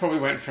 it probably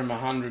went from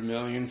 100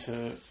 million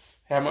to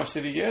how much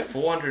did he get?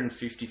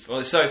 450.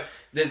 So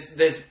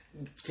there's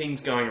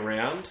things going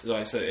around. So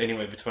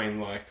anywhere between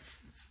like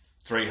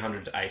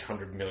 300 to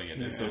 800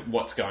 million is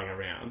what's going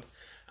around.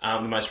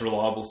 The most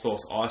reliable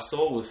source I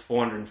saw was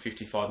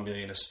 455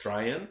 million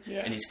Australian,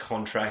 and his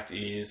contract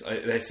is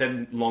they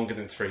said longer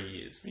than 3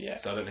 years. Yeah.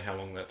 So I don't know how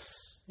long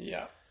that's.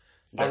 Yeah.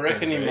 I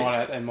reckon they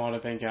might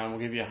have been going, we'll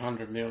give you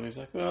 100 million. He's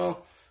like,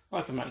 well,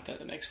 I can make that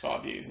the next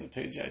 5 years in the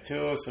PGA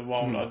Tour, so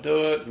why would I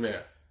do it?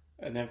 Yeah.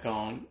 And they've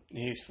gone,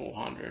 here's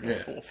 400 or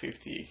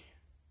 450.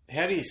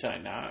 How do you say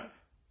no?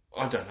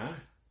 I don't know.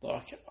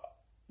 Like,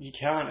 you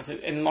can't.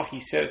 And like he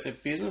said, it's a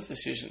business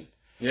decision.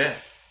 Yeah.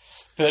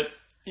 But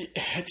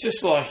it's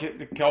just like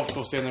the golf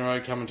course down the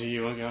road coming to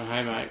you and going,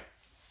 hey, mate,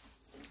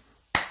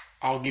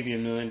 I'll give you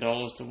 $1 million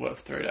to work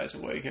 3 days a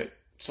week at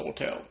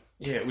Sawtell.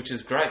 Yeah, which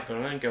is great, but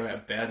I don't go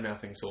out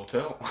bad-mouthing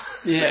Sawtell.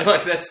 Yeah.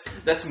 Like,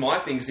 that's my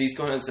thing, because he's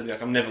gone and said,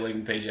 like, I'm never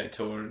leaving PGA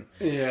Tour. And,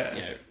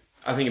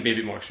 I think it'd be a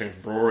bit more extreme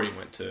if Rory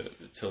went to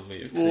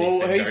Live.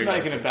 Well, he's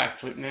making a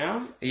backflip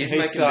now. He's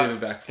making a bit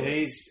of a backflip.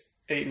 He's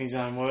eating his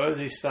own words.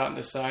 He's starting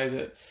to say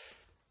that,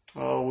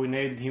 we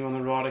need him on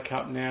the Ryder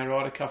Cup now.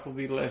 Ryder Cup will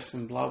be less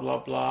and blah,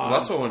 blah, blah. Well,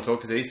 that's what I want to talk,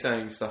 because he's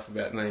saying stuff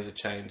about they need to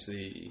change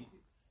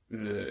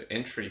the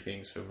entry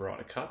things for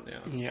Ryder Cup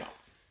now. Yeah.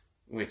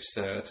 Which,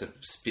 it's a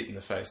spit in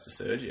the face to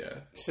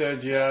Sergio.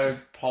 Sergio,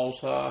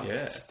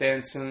 Poulter,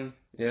 Stenson,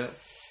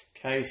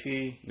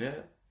 Casey.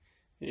 Yeah.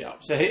 Yeah.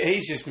 So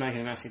he's just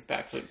making a massive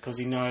backflip because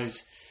he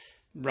knows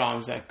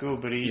Rahm's that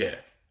good, but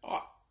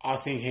I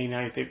think he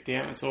knows deep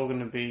down it's all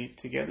going to be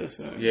together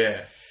soon.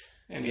 Yeah.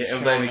 And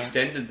they've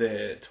extended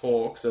their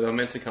talk, so they were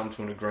meant to come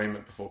to an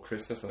agreement before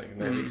Christmas, I think,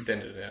 and they've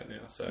extended it out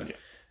now. So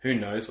who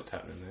knows what's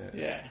happening there?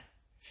 Yeah.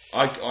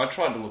 I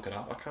tried to look it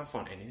up. I can't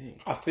find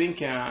anything. I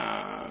think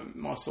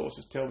my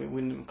sources tell me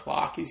Wyndham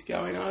Clark is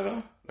going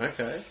over.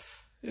 Okay.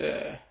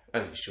 Yeah.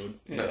 As he should.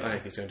 Yeah. I don't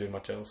think he's going to do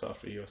much else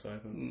after the US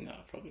Open. No,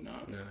 probably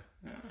not. No.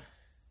 No.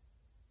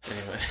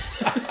 Anyway.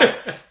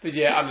 But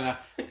yeah, I don't know.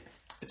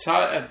 It's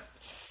hard.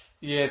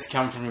 It's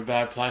come from a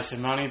bad place of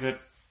money, but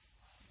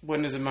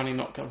when does the money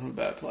not come from a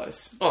bad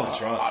place? Oh,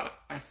 that's right. I don't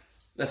know.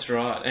 That's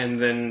right. And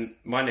then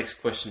my next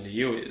question to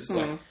you is,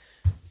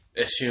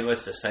 assume,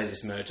 let's just say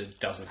this merger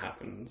doesn't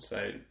happen.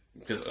 So,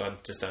 because I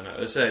just don't know.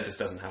 Let's say it just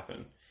doesn't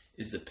happen.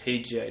 Is the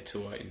PGA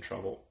Tour in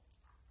trouble?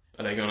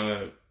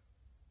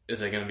 Is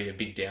there going to be a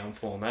big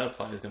downfall on that? Are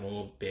players going to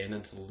all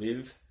abandon to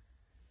live?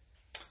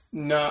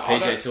 No.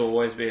 PGA Tour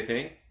always be a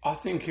thing? I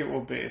think it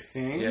will be a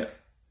thing. Yeah.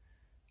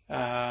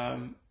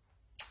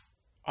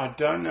 I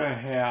don't know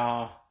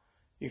how,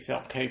 if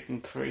they'll keep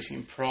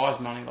increasing prize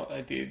money like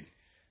they did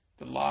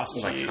the last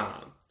year. They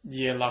can't.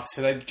 Yeah,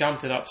 so they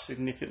jumped it up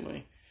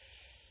significantly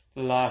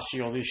the last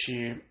year or this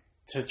year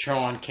to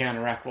try and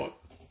counteract what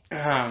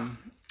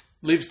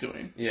Liv's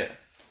doing. Yeah.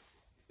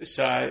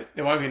 So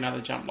there won't be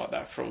another jump like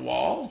that for a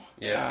while.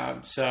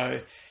 Yeah. So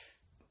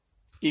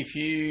if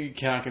you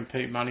can't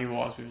compete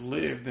money-wise with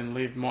Liv, then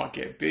Liv might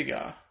get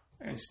bigger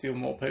and steal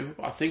more people.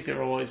 I think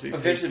there'll always be...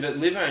 Eventually, but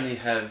Liv only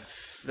have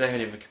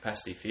a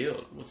capacity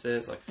field. What's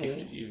theirs? Like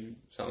 50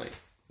 something.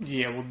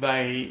 Yeah, well,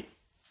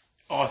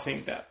 I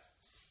think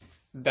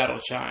that'll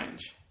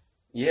change.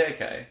 Yeah,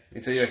 okay.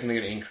 So you reckon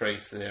they're going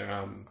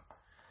to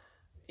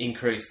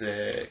increase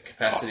their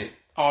capacity?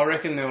 I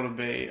reckon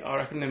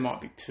there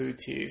might be 2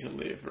 tiers of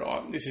Liv,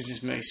 right? This is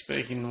just me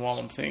speaking while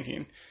I'm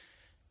thinking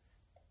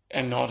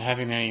and not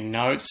having any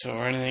notes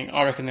or anything.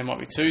 I reckon there might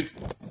be 2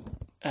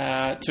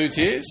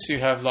 tiers. You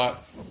have like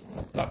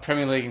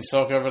Premier League and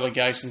soccer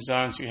relegation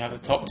zones. You have the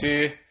top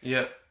tier.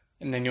 Yep.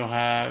 And then you'll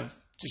have,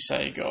 just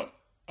say you got,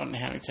 I don't know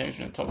how many teams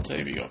in the top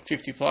tier, but you got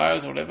 50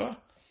 players or whatever.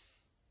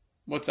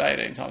 What's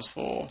 18 times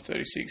 4?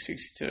 36,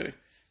 62.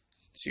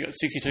 So you got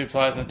 62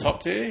 players in the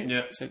top tier.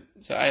 Yeah.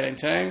 So 18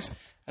 teams.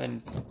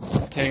 And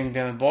then team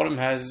down the bottom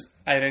has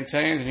 18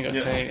 teams, and you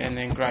got and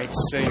then grade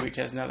C, which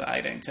has another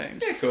 18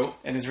 teams. Yeah, cool.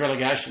 And there's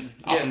relegation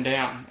up and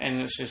down, and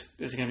there's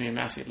going to be a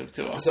massive Live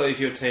Tour. So if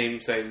your team,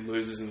 say,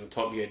 loses in the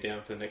top, you go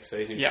down for the next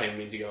season. If your team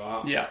wins, you go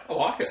up. Yeah, I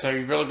like it. So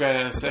you relegate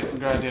out of second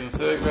grade down to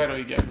third grade, or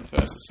you go from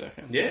first to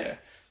second. Yeah,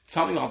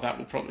 something like that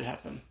will probably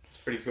happen. It's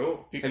pretty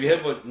cool. Have you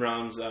heard what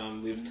Ram's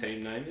Live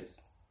team name is?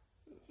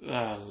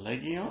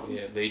 Legion?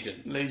 Yeah,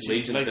 Legion.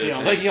 Legion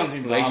 13. Legion's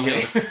in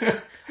Bali.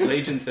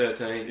 Legion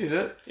 13. Is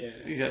it? Yeah.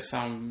 Is that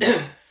some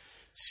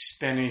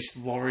Spanish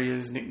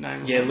warriors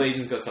nickname? Yeah,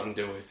 Legion's got something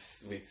to do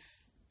with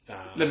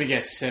let me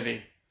guess,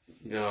 Sevi.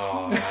 No,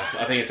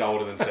 I think it's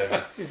older than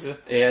 7. Is it?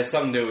 Yeah, it's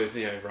something to do with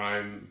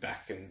Rome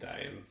back in the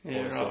day and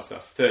all this sort of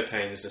stuff.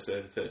 13 is just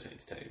the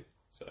 13th team.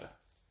 So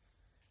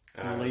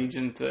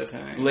Legion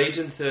 13.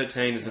 Legion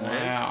 13 is the name.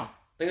 Wow.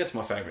 I think that's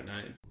my favourite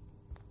name.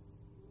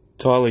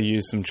 Tyler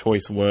used some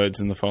choice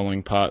words in the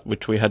following part,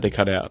 which we had to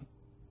cut out.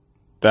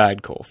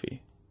 Bad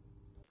coffee.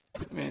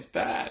 I mean, it's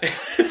bad.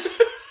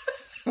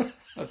 I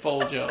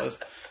apologise.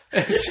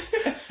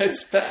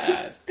 It's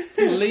bad.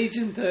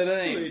 Legion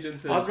 13. Legion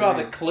 13. I'd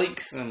rather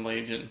cliques than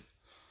Legion.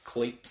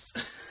 Cliques.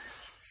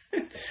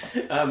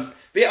 But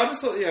yeah, I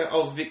just thought, I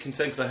was a bit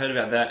concerned because I heard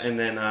about that, and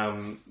then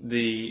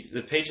the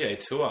PGA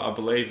Tour, I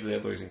believe they're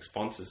losing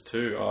sponsors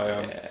too.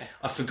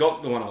 I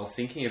forgot the one I was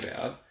thinking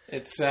about.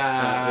 It's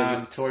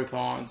Torrey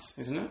Pines,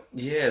 isn't it?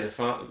 Yeah, the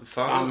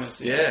farmers.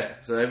 Yeah,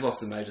 so they've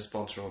lost a major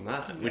sponsor on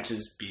that, which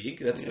is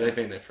big. They've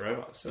been there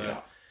forever. So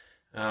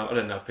I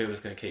don't know if people are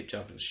just going to keep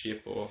jumping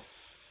ship or.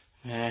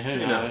 Yeah, who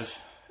knows?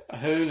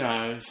 Who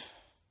knows?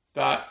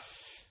 But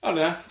I don't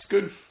know. It's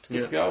good. It's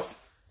good for golf.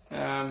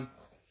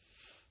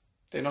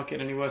 They're not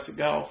getting any worse at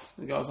golf.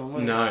 The guys on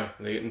league. No,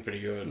 they're getting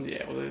pretty good.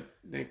 Yeah, well,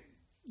 they're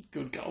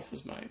good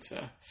golfers, mate.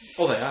 So.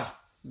 Well, they are,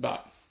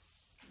 but.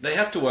 They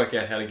have to work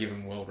out how to give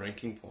them world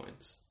ranking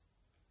points.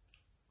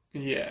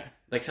 Yeah.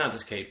 They can't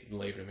just keep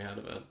leaving them out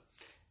of it.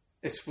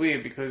 It's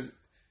weird because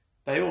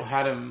they all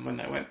had them when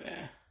they went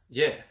there.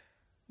 Yeah.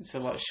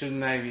 So, shouldn't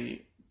they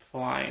be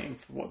playing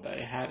for what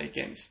they had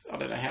against... I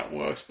don't know how it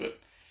works, but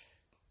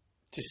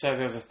just say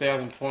there was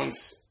 1,000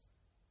 points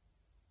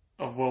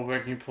of world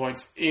ranking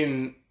points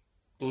in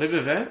the Live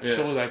event. Yeah.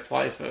 Surely they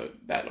play for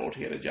that all to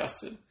get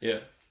adjusted. Yeah.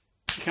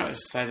 You can't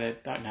just say they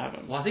don't have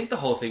them. Well, I think the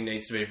whole thing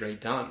needs to be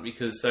redone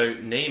because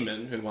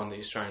Neiman, who won the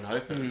Australian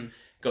Open,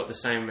 got the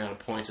same amount of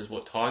points as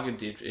what Tiger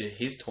did in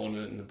his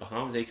tournament in the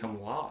Bahamas. He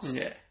come last.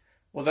 Yeah.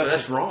 Well,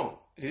 that's wrong.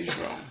 It is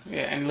wrong.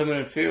 Yeah, and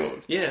limited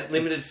field. Yeah,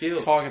 limited field.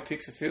 Tiger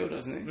picks a field,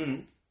 doesn't he?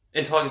 Mm-hmm.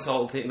 And Tiger's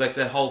whole thing,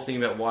 the whole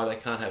thing about why they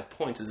can't have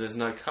points is there's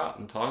no cut,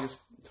 and Tiger's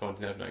going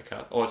to have no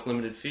cut. Oh, it's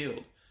limited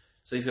field.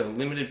 So he's got a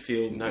limited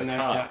field, no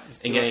cut,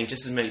 and getting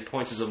just as many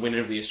points as the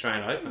winner of the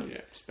Australian Open. Yeah,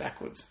 it's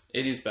backwards.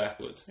 It is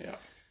backwards. Yeah.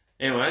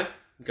 Anyway,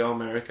 go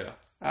America.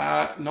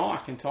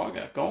 Nike and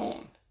Tiger,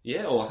 gone.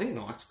 Yeah, well, I think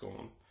Nike's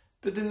gone.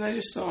 But then they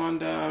just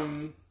signed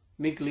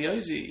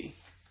Migliozzi,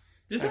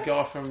 a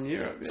guy from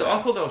Europe. So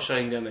I thought they were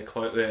shutting down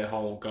their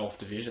whole golf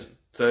division.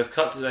 So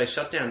they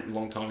shut down a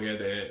long time ago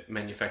their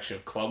manufacture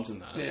of clubs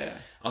and that. Yeah.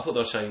 I thought they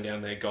were shutting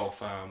down their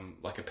golf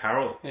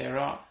apparel. Yeah,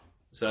 right.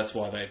 So that's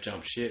why they've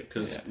jumped ship,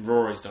 because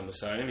Rory's done the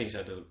same.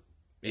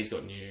 He's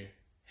got new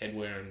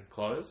headwear and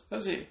clothes.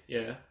 Does he?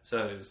 Yeah. So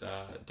it was Day,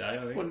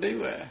 I think. What did he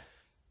wear?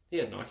 He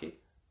had Nike.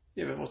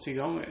 Yeah, but what's he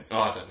gone with? Oh,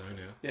 I don't know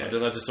now. Yeah. I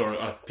just saw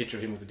a picture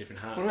of him with a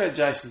different hat. What about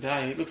Jason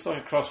Day? He looks like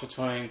a cross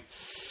between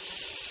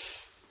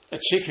a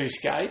chick who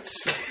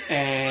skates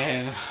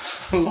and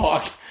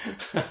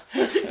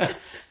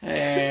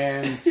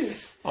and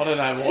I don't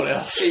know what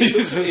else.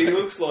 He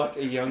looks like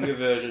a younger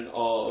version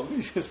of.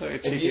 Just like a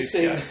chick who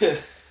skates.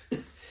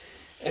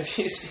 Have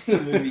you seen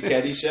the movie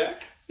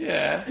Caddyshack?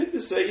 Yeah.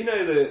 So you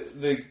know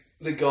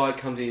the guy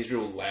comes in, he's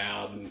real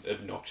loud and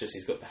obnoxious.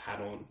 He's got the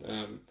hat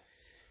on.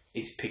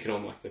 He's picking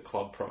on like the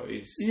club pro.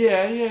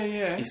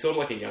 Yeah. He's sort of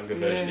like a younger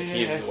version of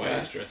him, the way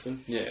he's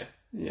dressing. Yeah.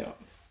 Yeah.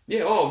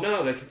 Yeah. Oh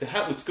no, the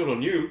hat looks good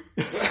on you.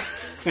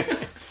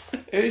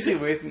 Who's he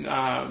with?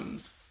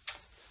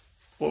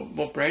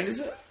 What brand is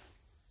it?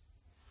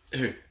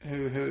 Who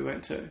he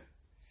went to?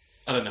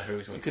 I don't know who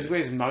he's went to. Because he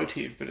wears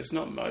Motive, but it's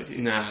not Motive.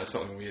 Nah, it's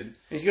something weird.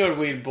 He's got a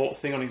weird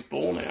thing on his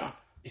ball now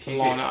to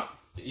line up.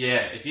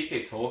 Yeah, if you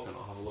keep talking,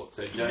 I'll have a look.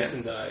 So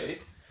Jason Day.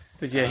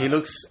 But yeah, he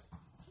looks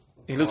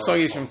like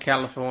he's from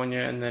California,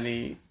 and then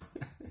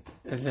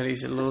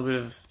he's a little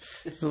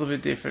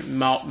bit different.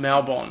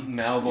 Malbon.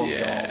 Golf.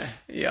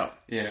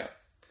 Yeah.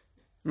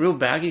 Real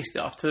baggy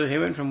stuff too. He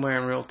went from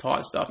wearing real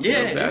tight stuff to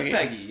real baggy. He's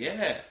baggy.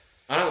 Yeah,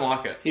 I don't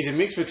like it. He's a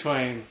mix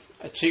between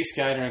a chick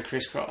skater and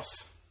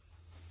crisscross.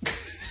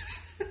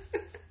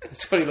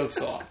 That's what he looks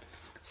like.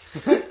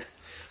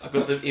 I've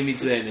got the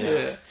image there now.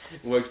 Yeah.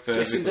 It works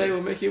perfectly. Jason Day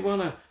will make you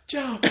want to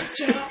jump.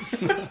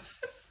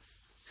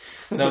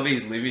 That'll be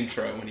his live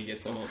intro when he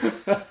gets on.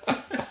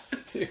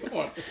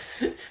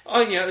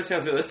 Oh, yeah, that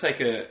sounds good. Let's take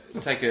a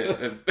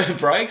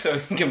break so we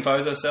can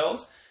compose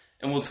ourselves,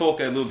 and we'll talk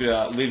a little bit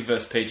about Live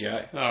versus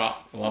PGA. All right.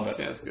 Love it.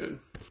 Sounds good.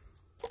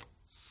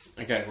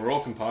 Okay, we're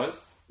all composed.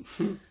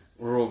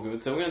 We're all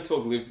good. So we're going to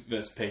talk Live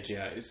versus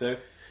PGA. So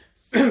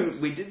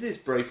we did this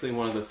briefly in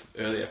one of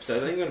the early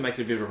episodes. I think we're going to make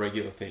it a bit of a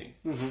regular thing.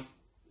 Mm-hmm.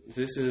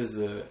 So this is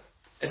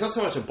it's not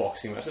so much a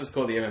boxing match, it's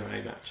called the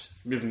MMA match.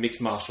 A bit of mixed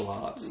martial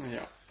arts.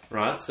 Yeah.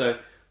 Right? So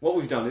what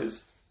we've done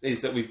is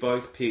that we've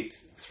both picked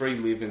 3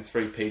 Live and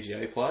 3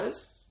 PGA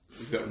players.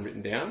 We've got them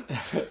written down.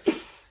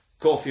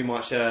 Golfy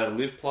might shout out a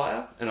Live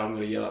player, and I'm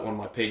going to yell at one of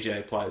my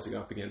PGA players to go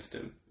up against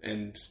him.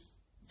 And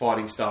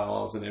fighting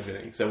styles and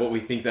everything. So what we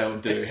think they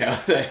would do, how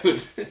that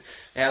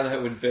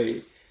would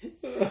be,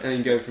 and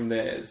then go from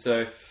there.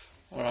 So,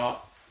 all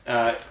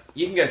right,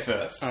 you can go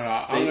first. All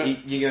right, so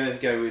you're going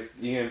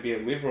to be a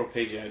Live or a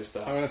PGA to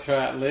start. I'm going to throw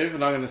out Live,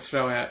 and I'm going to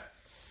throw out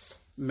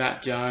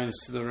Matt Jones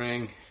to the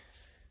ring.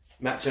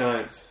 Matt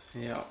Jones.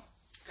 Yeah.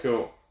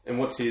 Cool. And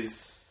what's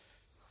his?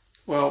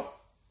 Well,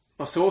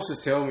 my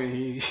sources tell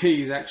me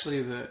he's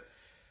actually the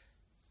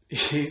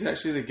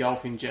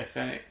golfing Jeff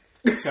Fennick.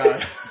 So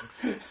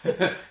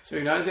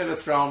he knows how to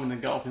throw him in the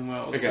golfing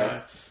world. Okay.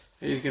 So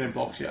he's going to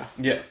box you.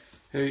 Yeah.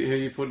 Who are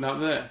you putting up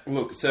there?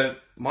 Look, so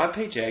my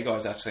PGA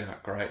guys actually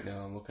aren't great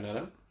now. I'm looking at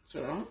him. It's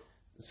all right.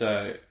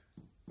 So,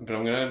 but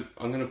I'm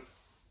gonna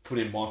put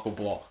in Michael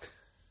Block.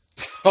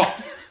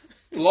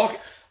 Block.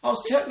 I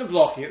was chatting to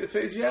Blocky at the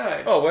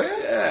PGA. Oh, were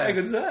you? Yeah. How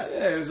good's that?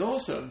 Yeah, it was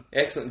awesome.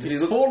 Excellent.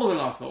 He's taller than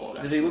I thought.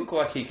 Actually. Does he look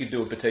like he could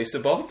do a Batista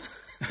bomb?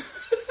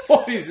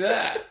 What is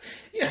that?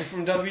 Yeah,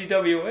 from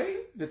WWE.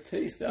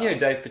 Batista. You know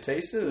Dave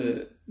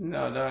Batista?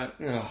 No, I don't.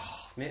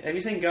 Oh, man. Have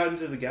you seen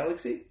Guardians of the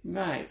Galaxy?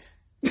 Mate.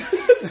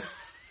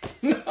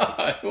 No,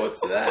 what's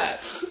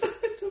that?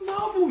 It's a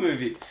Marvel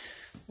movie.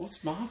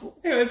 What's Marvel?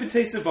 Anyway,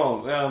 Batista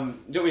bomb. Do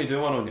you want me to do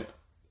one on you?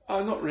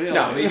 Oh, not really.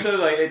 No, he's sort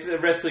of like, it's a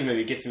wrestling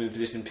movie. Gets him in a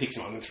position, picks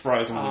him up and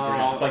throws him on the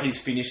ground. It's like his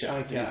finisher.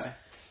 Okay.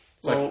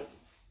 Well,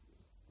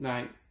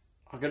 mate,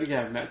 I've got to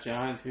go with Matt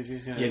Jones because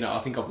he's going to... Yeah, no, I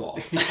think I've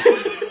lost.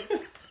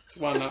 It's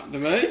one up to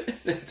me.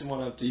 It's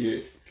one up to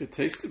you.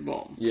 Batista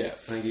bomb. Yeah, I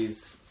think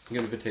I'm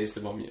going to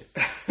Batista bomb you.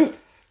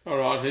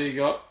 Alright, who you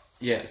got?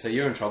 Yeah, so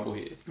you're in trouble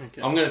here.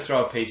 Okay. I'm going to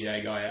throw a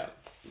PGA guy out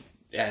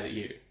at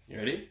you. You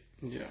ready?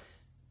 Yeah.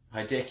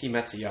 Hideki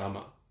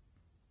Matsuyama.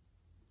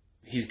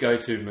 His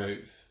go-to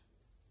move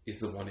is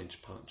the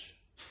 1-inch punch.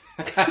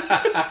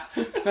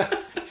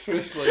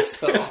 True sleep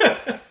style.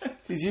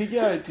 Did you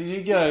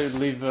go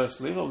Live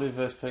versus Live or Live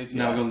versus PGA?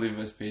 No, I'm going to Live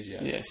versus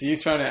PGA. Yeah, so you've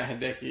thrown out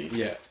Hideki.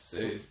 Yeah, so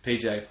it's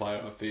PGA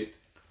player I picked.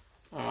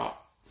 Alright,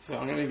 so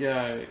I'm going to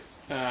go...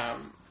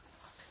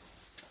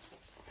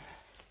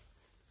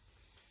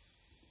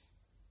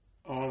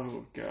 I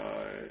will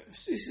go...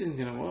 This isn't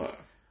going to work.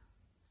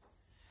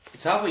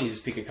 It's hard when you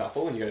just pick a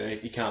couple and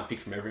you can't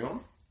pick from everyone.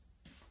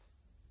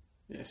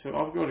 Yeah, so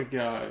I've got to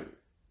go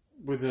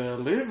with a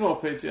Live or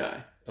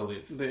PGA? A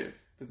Live. Live.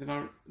 But then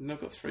I've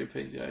not got 3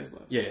 PGAs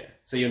left. Yeah,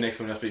 so your next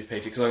one has to be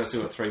PGA because I've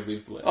still got 3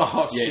 Live left.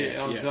 Oh, shit,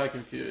 I'm so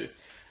confused.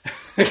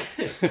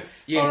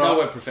 Yeah, so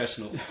we're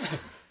professionals.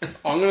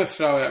 I'm going to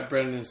throw out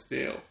Brendan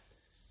Steele.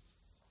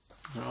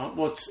 Alright,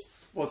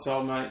 what's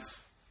old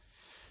mate's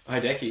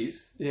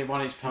Hideki's. Yeah,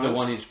 1 inch punch. The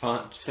 1 inch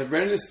punch. So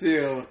Brendan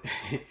Steele,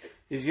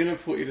 he's going to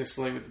put you to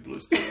sleep with the blue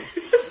steel.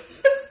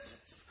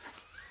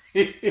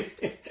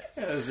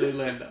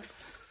 Zoolander.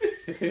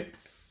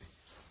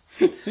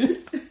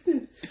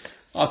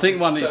 I think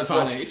 1 inch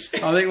punch.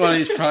 I think 1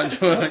 inch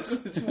punch works.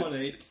 It's 1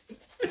 each.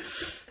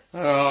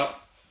 Alright.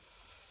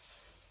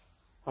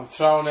 I'm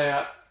going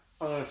to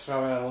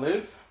throw out a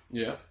Liv.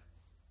 Yeah.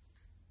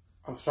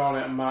 I'm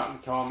throwing out Martin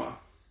Keimer.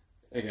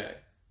 Okay.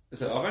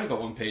 So I've only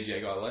got one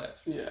PGA guy left.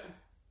 Yeah.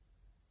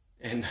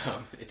 And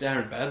it's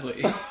Aaron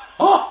Badley.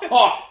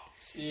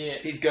 Yeah.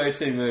 His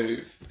go-to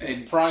move.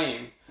 And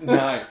praying.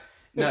 No.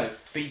 But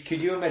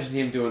could you imagine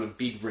him doing a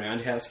big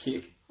roundhouse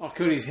kick? Oh,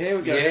 could his hair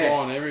would go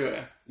flying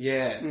everywhere.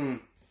 Yeah.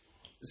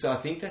 So I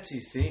think that's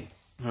his thing.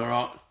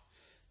 Alright.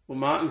 Well,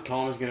 Martin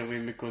Keimer's going to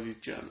win because he's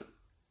German.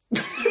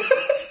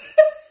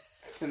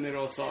 And they're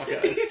all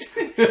psychos.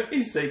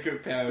 His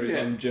secret power is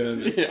I'm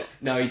German. Yeah.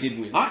 No, he did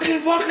win. I can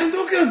fucking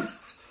duck him!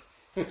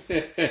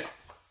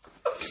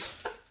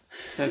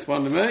 That's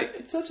one to me.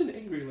 It's such an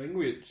angry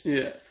language.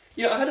 Yeah.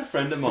 Yeah, I had a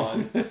friend of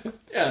mine.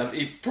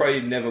 He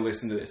probably never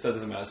listened to this, so it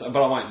doesn't matter.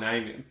 But I won't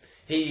name him.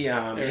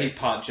 He's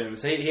part German,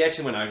 so he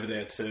actually went over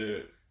there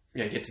to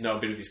get to know a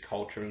bit of his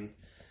culture, and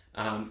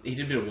he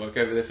did a bit of work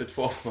over there for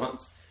 12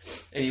 months.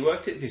 And he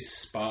worked at this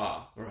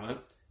spa, right?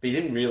 But he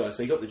didn't realise,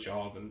 so he got the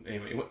job, and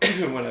anyway,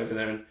 he went over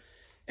there and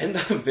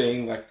ended up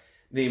being like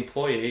the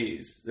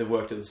employees that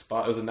worked at the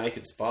spa. It was a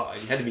naked spa.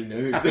 He had to be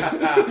nude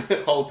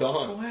the whole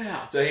time.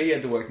 Wow. So he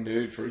had to work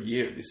nude for a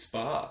year at this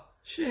spa.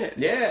 Shit.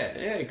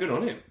 Yeah, good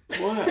on him.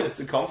 Wow. It's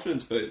a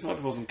confidence boost. Hope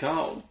it wasn't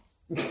cold.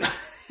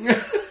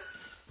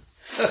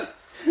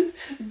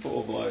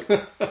 Poor bloke.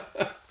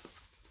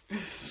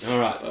 All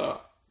right.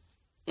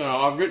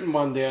 I've written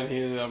one down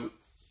here that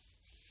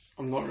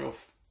I'm not real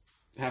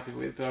happy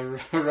with, but I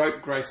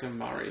wrote Grayson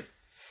Murray.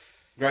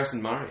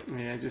 Grayson Murray.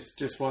 Yeah,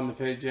 just won the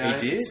PGA.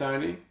 He did?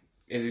 Sony.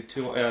 In a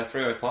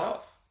 3-0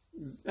 playoff.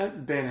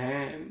 That Ben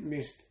Hand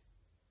missed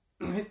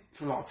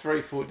from like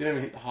 3 foot, didn't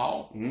even hit the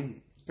hole.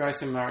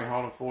 Grayson Murray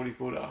held a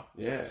 40-footer.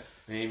 Yeah,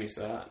 he missed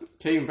that.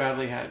 Keegan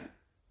Bradley had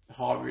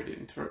hybrid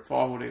in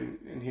 5-wood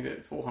and hit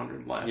it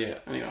 400 laps. Yeah.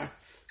 Anyway,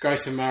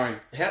 Grayson Murray.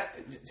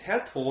 How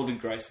tall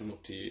did Grayson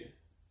look to you?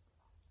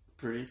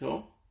 Pretty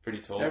tall. Pretty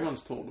tall.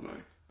 Everyone's tall to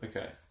me.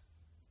 Okay.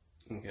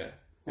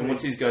 And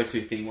what's his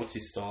go-to thing? What's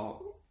his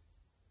style?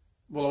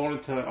 Well, I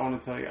want to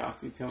tell you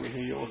after you tell me who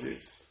yours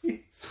is. Who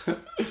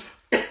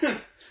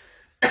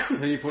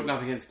are you putting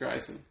up against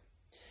Grayson?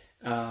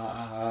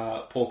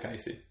 Paul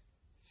Casey.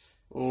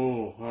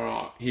 Oh,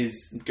 alright.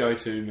 His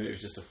go-to move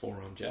is just a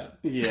forearm jab.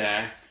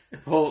 Yeah.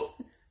 Well,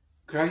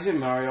 Grayson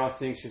Murray, I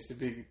think, is just a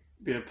big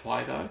bit of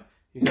Play-Doh.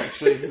 He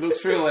looks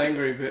real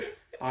angry, but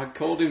I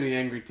called him the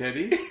Angry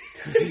Teddy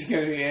because he's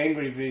going to be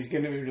angry, but he's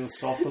going to be real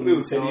soft on the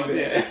inside.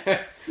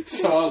 Yeah.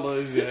 So I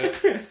lose, yeah.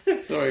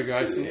 Sorry,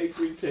 Grayson. The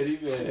Angry Teddy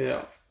bear.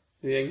 Yeah.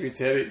 The Angry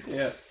Teddy.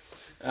 Yeah.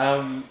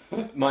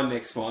 My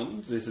next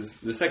one, this is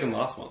the second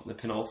last one, the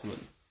penultimate.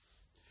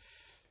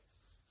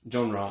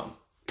 John Rahm.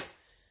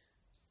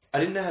 I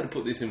didn't know how to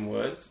put this in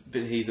words,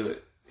 but he's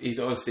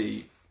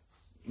obviously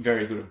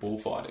very good at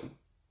bullfighting.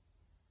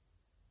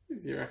 Do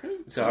you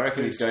reckon? So I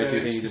reckon his go-to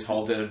thing, he just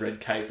holds out a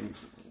red cape and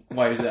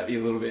waves it at you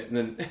a little bit, and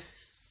then...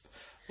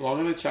 Well,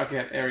 I'm going to chuck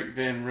out Eric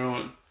Van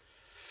Rooyen.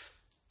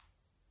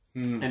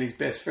 And his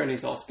best friend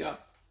is Oscar.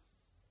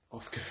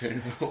 Oscar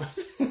Van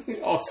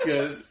Rooyen.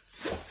 Oscar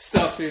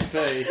starts with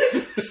P.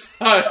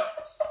 So...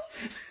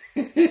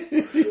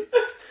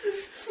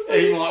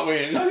 he might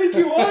win. I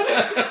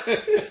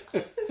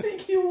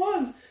think you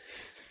won.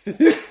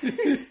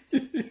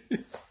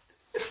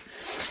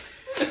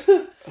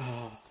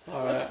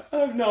 Alright.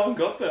 I've no one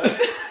got that.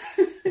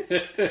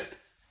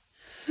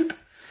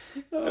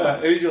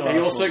 Who's your last He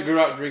also one?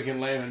 grew up drinking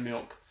lemon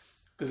milk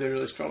because they're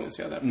really strong in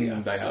South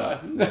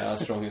Africa. They are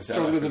strong in South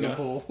Africa. Stronger than a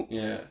bull.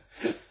 Yeah.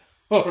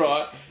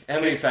 Alright. How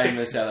many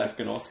famous South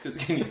African Oscars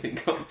can you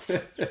think of?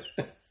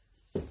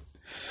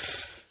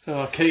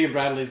 Keegan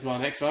Bradley's my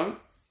next one.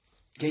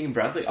 Keegan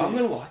Bradley. I'm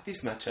going to like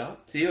this matchup.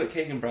 So you got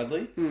Keegan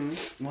Bradley.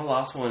 My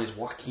last one is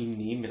Joaquin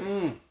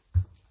Niemann.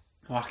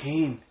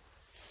 Joaquin.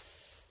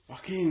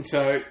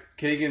 So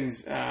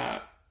Keegan's,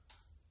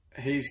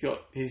 he's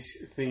got his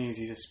thing is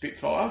he's a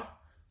spitfire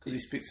because he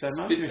spits so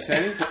much. Have you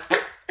seen him?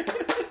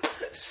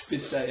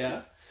 Spits that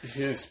out. He's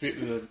going to spit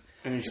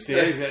and he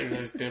stares at you with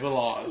those devil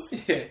eyes.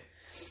 Yeah.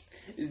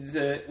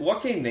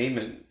 Joaquin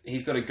Niemann,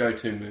 he's got a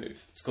go-to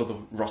move. It's called the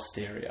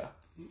Rosteria.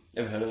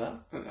 Ever heard of that?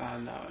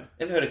 No.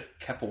 Ever heard of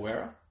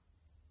capoeira?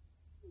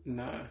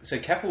 No. So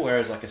capoeira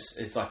is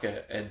like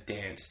a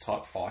dance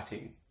type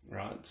fighting,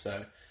 right?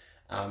 So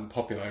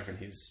popular over in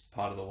his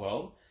part of the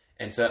world,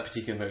 and so that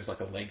particular move is like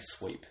a leg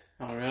sweep.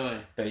 Oh,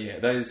 really? But yeah,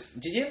 those.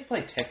 Did you ever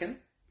play Tekken?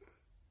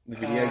 The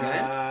video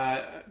game?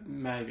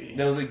 Maybe.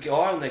 There was a guy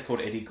on there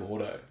called Eddie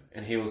Gordo,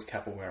 and he was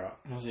capoeira.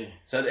 Was he?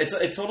 So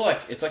it's sort of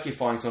like you're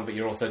fighting someone, but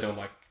you're also doing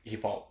like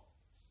hip hop.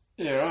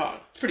 Yeah, right.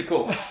 It's pretty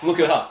cool. Look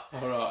it up.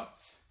 All right.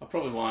 I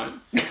probably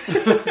won't.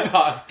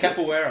 But,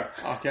 Capoeira.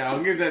 Okay,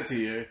 I'll give that to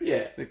you.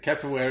 Yeah. The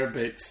Capoeira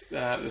beats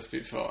the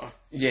Spitfire.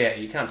 Yeah,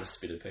 you can't just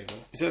spit at people.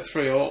 Is that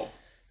 3-3?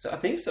 So I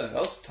think so. That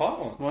was a tight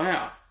one.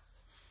 Wow.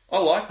 I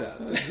like that.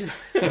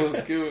 That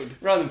was good.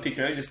 Rather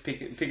than just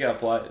pick our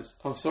players.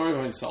 I'm sorry if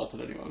I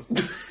insulted anyone.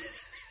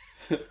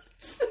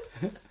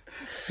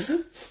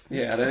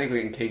 Yeah, I don't think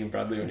we can Keegan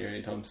Bradley on you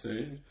anytime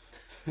soon.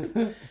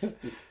 No,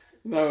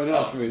 we're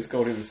not. After he's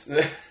called him...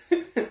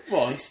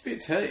 Well, he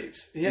spits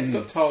heaps. He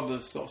got told to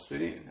stop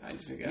spitting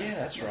ages ago. Yeah,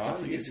 that's right.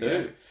 He You did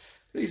too.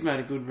 But he's made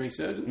a good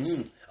resurgence.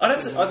 I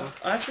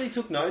actually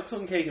took notes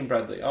on Keegan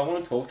Bradley. I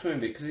want to talk to him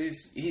a bit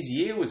because his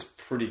year was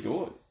pretty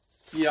good.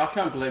 Yeah, I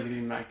can't believe he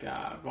didn't make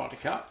Ryder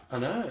Cup. I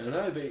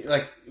know. But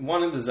like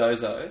one at the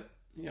Zozo,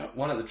 Yep.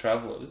 one at the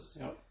Travellers.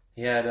 Yep.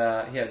 He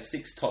had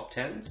 6 top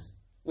 10s,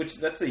 which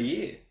that's a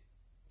year.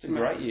 It's a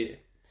great year.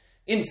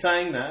 In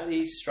saying that,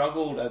 he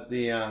struggled at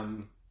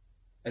the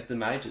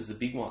majors, the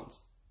big ones.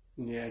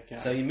 Yeah, okay.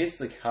 So he missed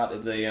the cut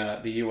at the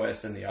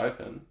US and the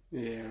Open.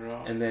 Yeah,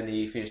 right. And then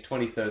he finished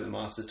 23rd at the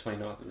Masters,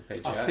 29th at the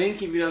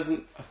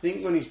PGA. I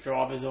think when his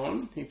driver's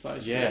on, he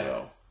plays really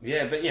well.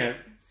 Yeah, but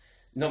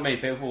not many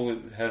people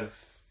have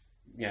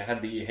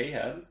had the year he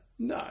had.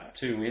 No.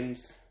 2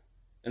 wins.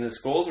 And the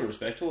scores are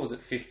respectable. Was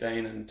it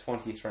 15 and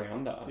 23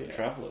 under the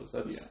Travellers?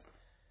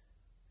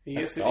 He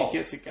gets it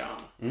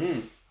going.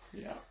 Mm.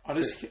 Yeah.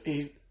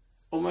 He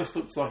almost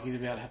looks like he's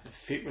about to have a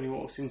fit when he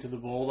walks into the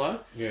ball,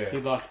 though. Yeah.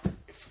 He'd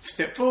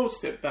step forward,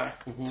 step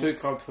back. 2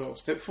 club 12.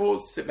 Step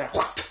forward, step back.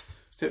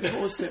 Step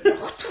forward, step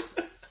back.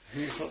 And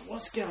he's like,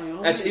 what's going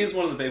on? Actually, he was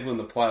one of the people in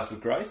the playoff with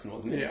Grayson,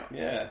 wasn't he? Yeah.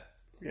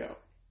 Yeah.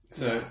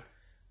 So,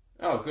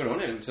 good on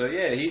him. So,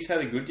 he's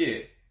had a good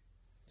year.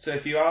 So,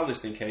 if you are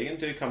listening, Keegan,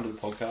 do come to the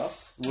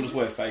podcast. We'll just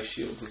wear face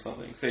shields or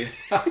something. See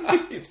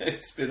if they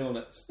spit on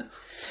us.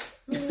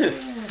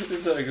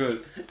 It's so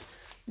good.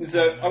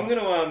 So, I want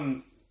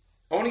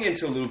to get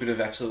into a little bit of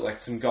actually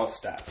some golf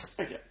stats.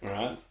 Okay. All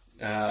right.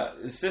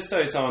 It's just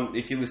so someone,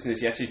 if you listen to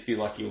this, you actually feel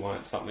like you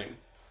learned something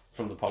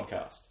from the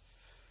podcast.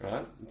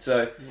 Right.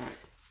 So,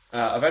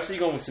 I've actually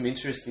gone with some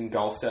interesting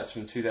golf stats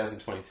from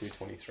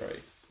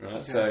 2022-23. Right.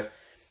 Okay. So,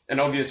 an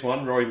obvious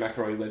one: Rory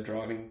McIlroy led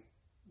driving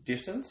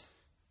distance.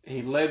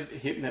 He led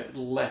hitting it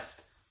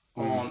left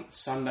on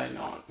Sunday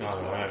night. Oh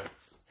no!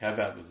 How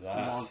bad was that?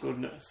 My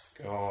goodness!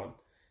 God,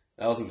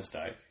 that was a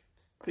mistake.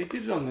 But he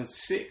did it on the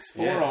 6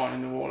 4-iron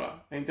in the water.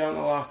 And he done it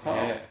the last hole.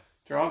 Yeah.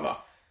 Driver.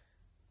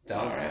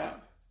 Done.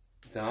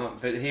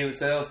 But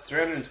that was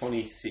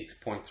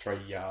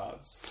 326.3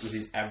 yards was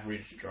his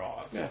average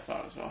drive. That's about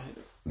far as I hit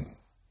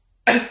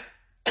it.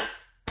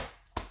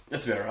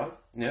 That's about right.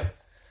 Yep.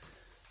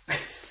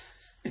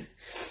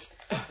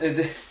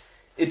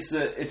 It's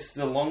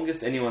the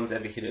longest anyone's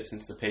ever hit it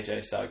since the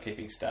PGA started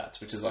keeping stats,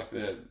 which is it's like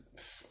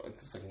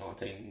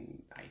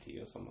 1980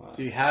 or something like that.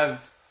 Do you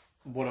have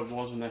what it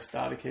was when they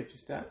started keeping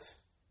stats?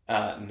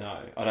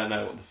 No, I don't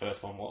know what the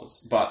first one was,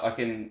 but I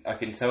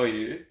can tell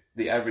you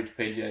the average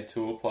PGA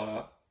Tour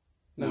player.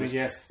 Let me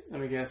guess.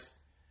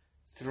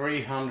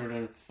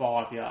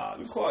 305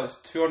 yards. Close,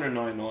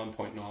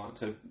 299.9,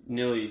 so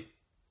nearly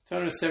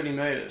 270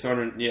 metres.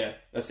 200. Yeah,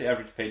 that's the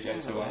average PGA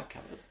Tour. That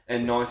covers.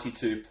 And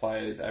 92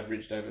 players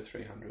averaged over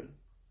 300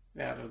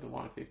 out of the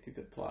 150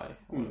 that play.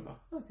 Or whatever.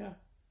 Okay.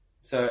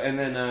 So and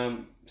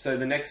then so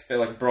the next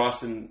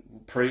Bryson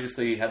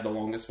previously had the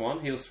longest one.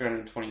 He was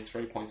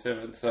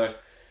 323.7. So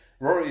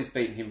Rory's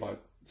beaten him by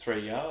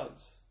 3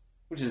 yards,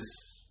 which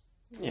is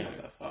not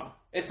that far.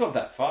 It's not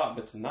that far,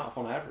 but it's enough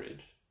on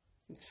average.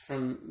 It's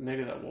from me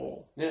to that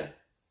wall. Yeah,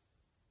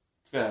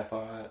 it's about how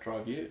far I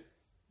outdrive you.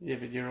 Yeah,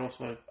 but you're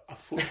also a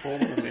foot taller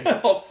than me.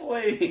 Oh,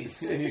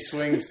 please! And he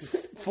swings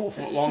 4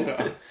 foot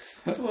longer.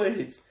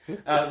 Please.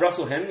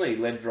 Russell Henley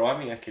led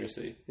driving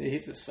accuracy. He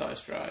hits it so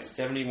straight.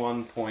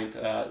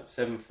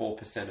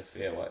 71.74% of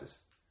fairways.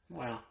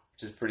 Wow.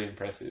 Which is pretty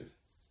impressive.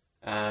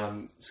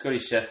 Scotty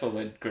Scheffler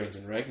led greens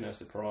and reg, no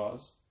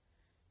surprise.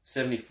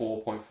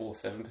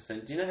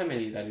 74.47%. Do you know how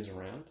many that is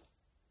around?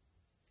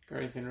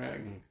 Greens and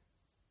reg?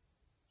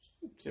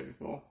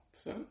 74%?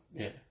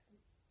 Yeah.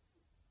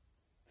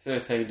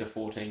 13 to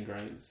 14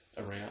 greens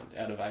around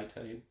out of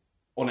 18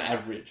 on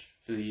average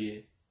for the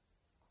year.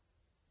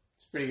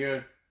 It's pretty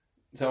good.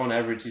 So on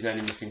average, he's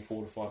only missing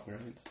 4 to 5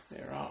 greens.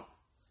 Yeah, right.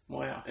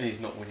 Wow. And he's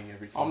not winning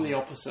every I'm the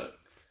opposite.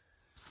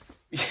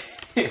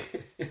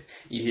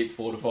 You hit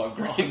 4 to 5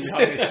 greens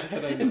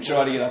and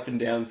try to get up and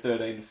down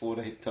 13 to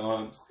 14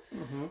 times.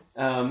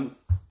 Mm-hmm.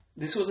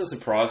 This was a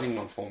surprising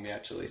one for me,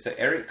 actually. So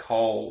Eric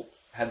Cole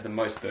had the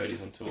most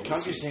birdies on tour.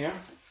 Country singer?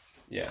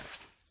 Yeah.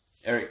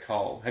 Eric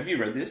Cole. Have you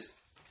read this?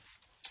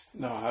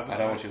 No, I haven't. I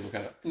don't want you to look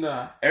at it.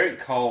 No. Eric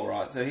Cole,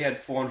 right, so he had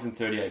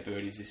 438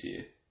 birdies this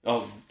year.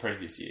 Oh,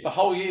 previous year. The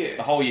whole year?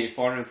 The whole year,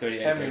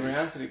 438 How many birdies.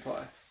 rounds did he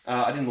play?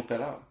 I didn't look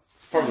that up.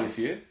 Probably a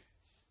few.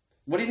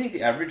 What do you think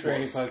the average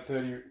was? He played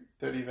 30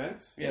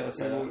 events? Yeah, let's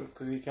say that.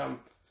 Because he come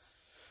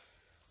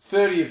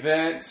 30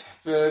 events,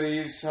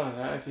 birdies, I don't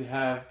know, if you've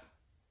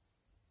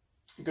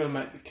got to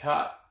make the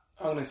cut,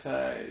 I'm going to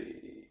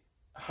say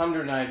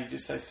 180,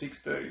 just say 6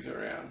 birdies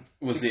around.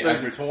 Was 6 the birdies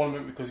average a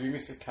tournament because if you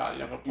miss a cut,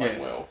 you're not going to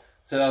play well.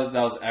 So that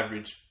was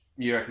average.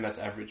 You reckon that's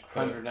average?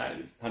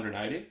 180.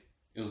 180?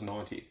 It was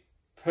 90.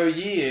 Per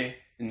year?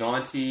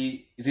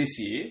 90 this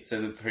year, so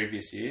the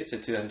previous year, so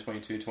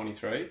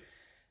 2022-23,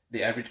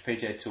 the average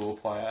PGA Tour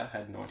player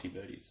had 90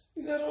 birdies.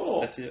 Is that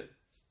all? That's it.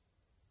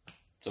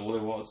 That's all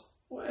there was.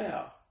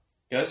 Wow.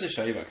 Goes to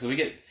show you, because we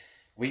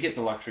get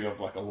the luxury of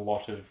like a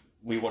lot of,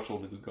 we watch all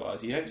the good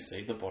guys. You don't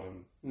see the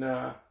bottom.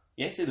 No.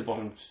 You don't see the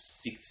bottom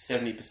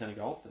 70% of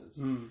golfers.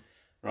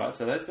 Right,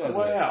 so those guys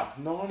wow,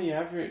 90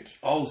 average.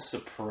 I was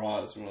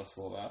surprised when I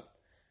saw that.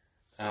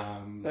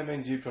 That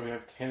means you'd probably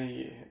have 10 a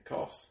year at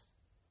cost.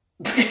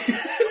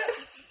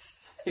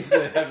 If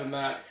they're having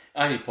that.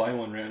 I only play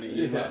one round a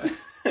year.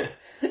 Yeah.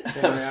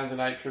 10 rounds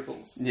and 8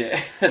 triples.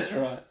 Yeah, that's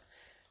right.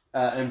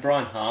 And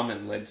Brian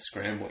Harmon led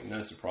scrambling.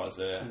 No surprise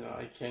there. No,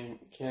 he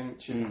can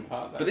chip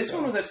apart that. But this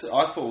one was actually,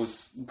 I thought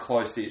was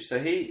close-ish. So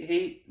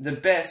he was the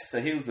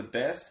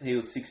best. He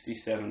was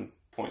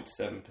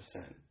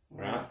 67.7%.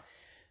 Right? Wow.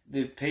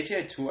 The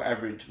PGA Tour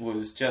average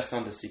was just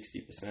under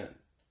 60%.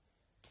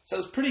 So it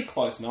was pretty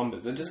close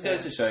numbers. It just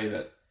goes to show you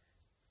that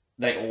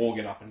they all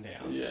get up and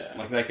down. Yeah.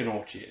 Like they can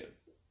all cheer.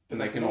 But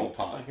they can all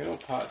part. They can all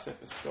part except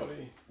for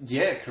Scotty.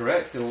 Yeah,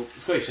 correct. Well,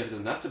 Scotty Scheffler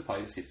doesn't have to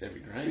play, he hits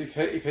every green.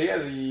 If he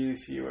has a year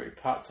this year where he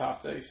parts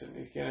half decent,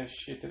 he's going to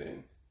shit it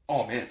in.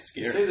 Oh man, it's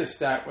scary. You see the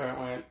stat where it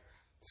went,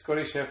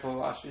 Scotty Scheffler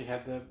last year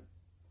had the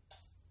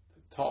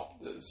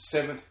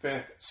 7th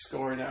best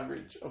scoring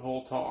average of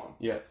all time.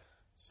 Yeah.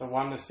 So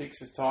 1 to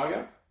 6 is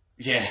Tiger.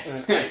 Yeah.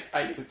 And then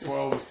 8 to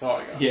 12 is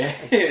Tiger. Yeah,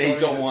 he's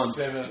got one.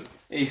 7.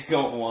 He's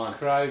got one.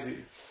 Crazy.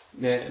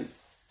 Man,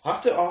 I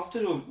have to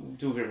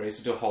do a bit of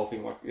research, do a whole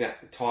thing like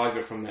that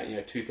Tiger from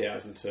that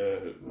 2000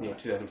 to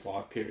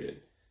 2005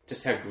 period.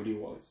 Just how good he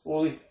was.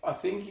 Well, I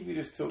think if you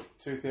just took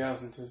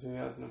 2000 to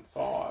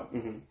 2005,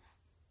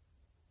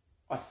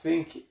 I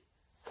think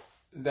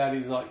that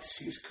is like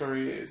 6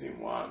 careers in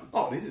one.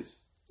 Oh, it is.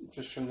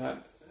 Just from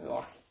that,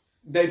 like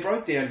they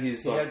broke down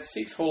his. He had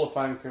 6 Hall of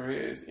Fame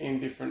careers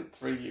in different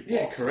 3-year blocks.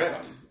 Yeah,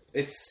 correct.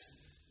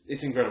 It's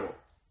incredible.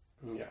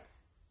 Yeah,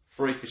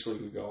 freakishly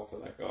good golfer,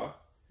 that guy.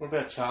 What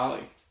about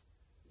Charlie?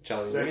 Do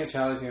you reckon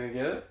Charlie's going to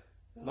get it?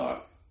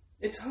 Like,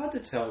 it's hard to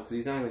tell because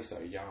he's only so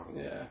young.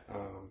 Yeah.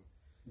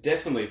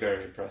 Definitely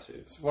very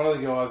impressive. So one of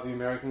the guys, the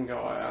American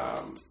guy,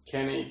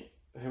 Kenny,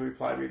 who we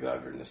played with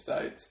over in the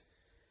States,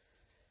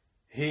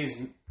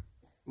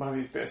 one of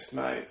his best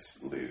mates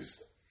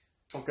goes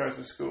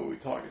to school with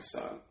Tiger's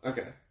son.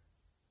 Okay.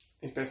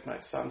 His best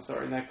mate's son,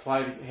 sorry, and they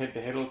played head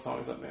to head all the time.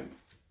 He's like, man,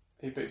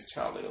 he beats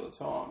Charlie all the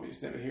time. You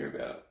just never hear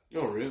about it.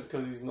 Oh, really?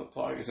 Because he's not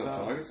Tiger's son. He's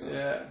not Tiger's son?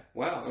 Yeah.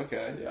 Wow,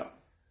 okay. Yeah.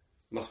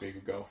 Must be a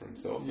good golfer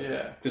himself.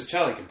 Yeah. Because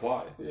Charlie can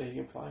play. Yeah, he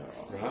can play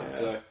all right. Right, yeah.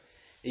 So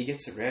he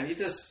gets around. You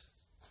don't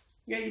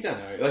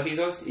know. Like,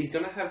 he's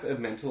going to have a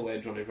mental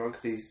edge on everyone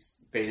because he's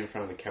been in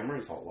front of the camera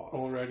his whole life.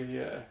 Already,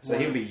 yeah. So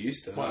he'll be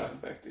used to that. Won't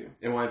affect him.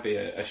 It won't be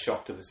a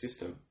shock to the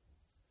system.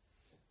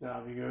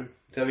 That'll be good.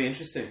 That'll be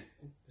interesting.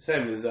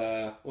 Same as,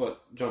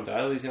 John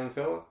Daly's young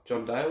fella?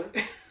 John Daly?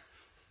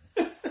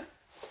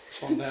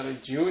 John Daly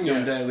Jr.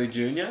 John Daly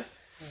Jr. Oh.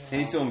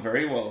 He's doing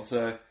very well.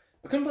 So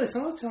I couldn't believe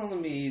someone was telling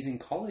me he's in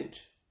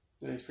college.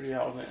 Yeah, he's pretty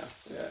old now.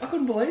 Yeah. I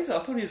couldn't believe it. I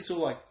thought he was still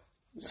like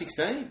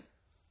 16. I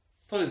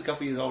thought he was a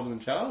couple of years older than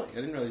Charlie. I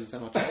didn't realise he was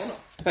that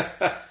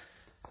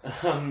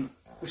much older.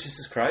 Which is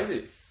just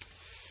crazy.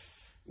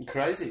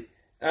 Crazy.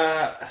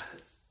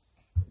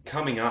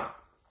 Coming up.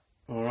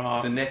 All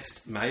right. The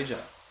next major.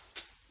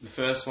 The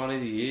first one of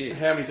the year.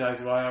 How many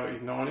days away are we?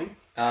 90?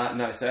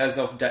 No, so as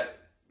of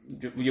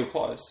you're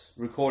close.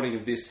 Recording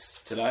of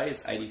this today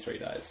is 83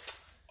 days.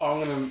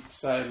 I'm going to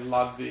say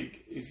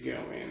Ludwig is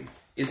going to win.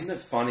 Isn't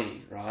it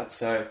funny, right?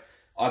 So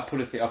I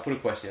put a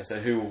question. I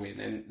said, who will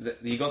win? And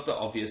you got the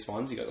obvious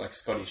ones. You got like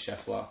Scotty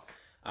Scheffler.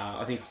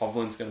 I think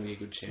Hovland's going to be a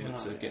good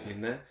chance of getting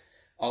in there.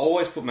 I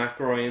always put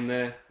McIlroy in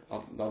there.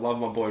 I love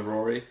my boy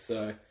Rory,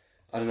 so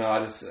I don't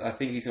know. I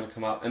think he's going to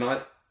come up. And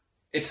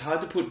it's hard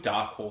to put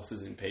dark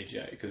horses in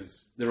PGA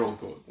because they're all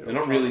good. They're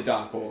not really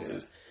dark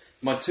horses. Yeah.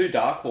 My 2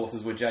 dark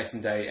horses were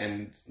Jason Day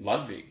and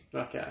Ludwig.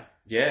 Okay.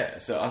 Yeah,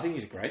 so I think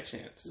he's a great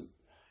chance.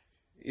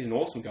 He's an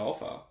awesome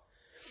golfer.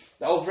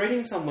 I was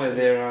reading somewhere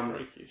there.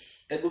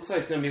 It looks like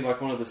it's going to be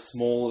like one of the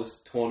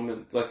smallest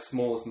tournaments, like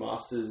smallest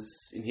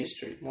Masters in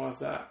history. Why is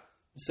that?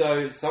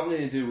 So something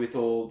to do with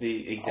all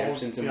the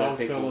exemptions and what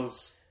people.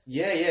 Fellas.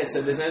 Yeah.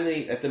 So there's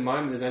only at the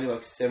moment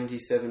like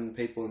 77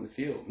 people in the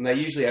field, and they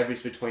usually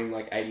average between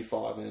like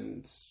 85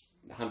 and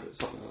 100,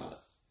 something like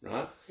that,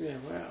 right? Yeah.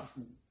 Wow.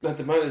 At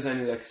the moment, there's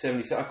only like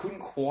 70. So I couldn't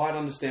quite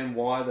understand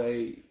why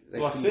they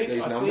couldn't get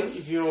these numbers. I think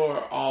if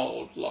you're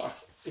old, like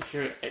if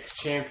you're an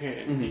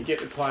ex-champion, you get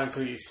to play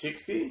until you're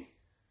 60.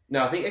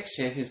 No, I think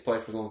ex-champions play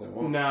for as long as they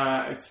want.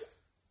 Nah,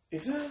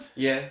 is it?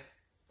 Yeah.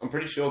 I'm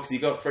pretty sure, because you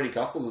got Freddie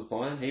Couples as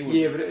playing. He would.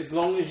 Yeah, but as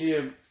long as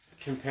you're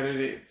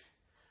competitive.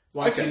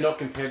 Once you're not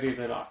competitive,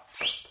 they're like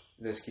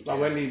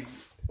when did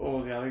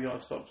all the other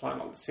guys stop playing?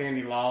 Like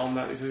Sandy Lyle,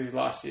 this was his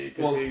last year.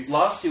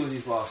 Last year was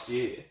his last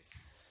year.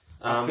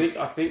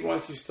 I think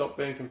once you stop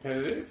being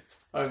competitive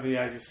over the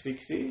age of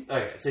 60...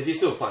 Okay, so if you're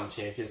still playing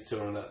Champions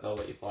Tour and that, they'll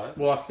let you play?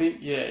 Well, I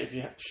think, if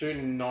you're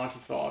shooting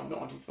 95,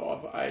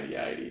 or 80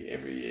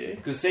 every year...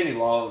 Because Sandy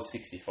Lyle was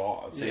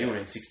 65, so you were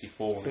in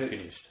 64 when you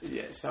finished.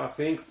 Yeah, so I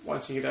think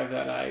once you get over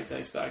that age,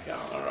 they start going,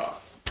 all right,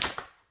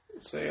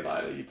 see you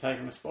later, you're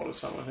taking the spot of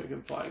someone who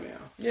can play now.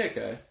 Yeah,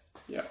 okay.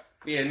 Yeah.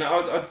 Yeah, no,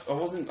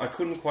 I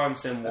couldn't quite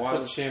understand why. That's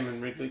what Chairman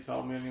Ridley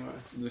told me anyway.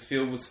 The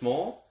field was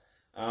small.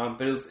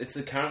 But it's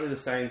currently the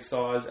same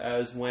size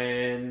as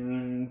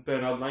when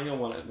Bernard Langer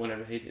won it,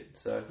 whenever he did.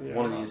 So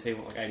one of the years he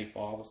won like 85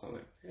 or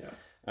something.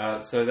 Yeah.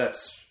 So I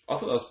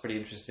thought that was a pretty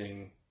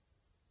interesting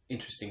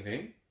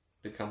thing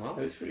to come up.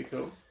 It's pretty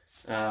cool.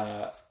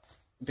 But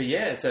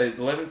yeah, so the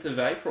 11th of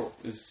April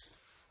is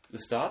the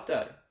start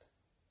date.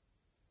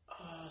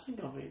 I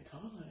think I'll be in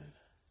Thailand.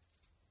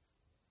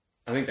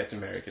 I think that's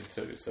American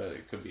too, so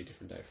it could be a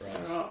different day for us.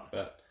 Right.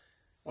 But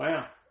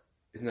wow.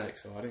 Isn't that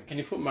exciting? Can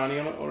you put money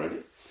on it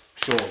already?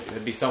 Sure,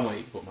 there'd be some way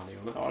you can put money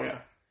on it. Oh, yeah.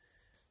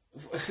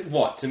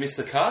 What, to miss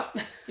the cut?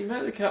 You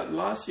made the cut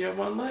last year on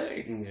one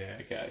leg. Yeah,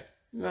 okay.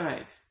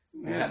 Mate,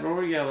 how'd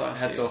Rory go last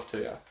year? Hats off to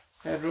you.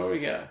 How'd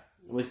Rory go?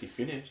 At least he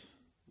finished.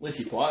 At least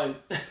he played.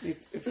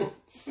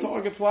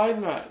 Tiger played,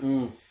 mate.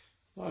 Mm.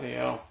 Bloody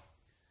hell.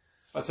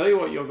 I'll tell you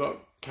what you've got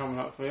coming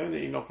up for you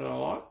that you're not going to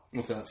like.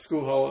 What's that?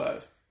 School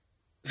holidays.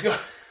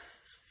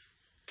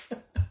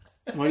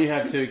 When you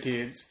have 2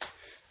 kids...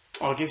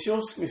 I guess your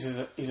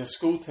missus is a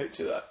school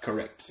teacher, though.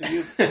 Correct. So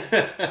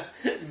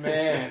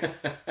man,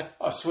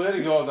 I swear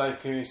to God they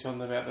finished on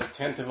about the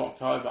 10th of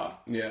October.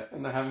 Yeah.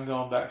 And they haven't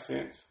gone back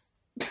since.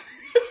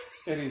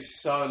 It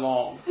is so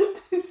long.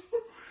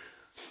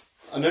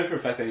 I know for a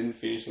fact they didn't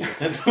finish on the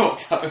 10th of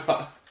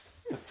October.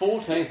 The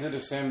 14th of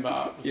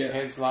December was Yeah.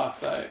 Ted's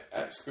last day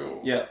at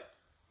school. Yeah.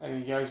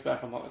 And he goes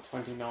back on like the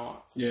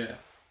 29th. Yeah.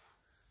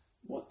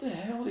 What the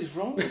hell is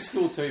wrong with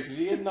school teachers?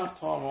 You get enough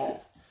time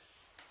off.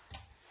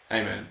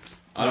 Hey man,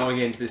 I don't want to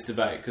get into this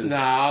debate because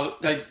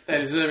they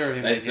deserve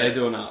everything they get. They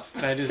do enough.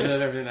 They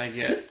deserve everything they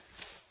get.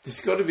 There's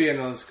got to be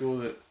another school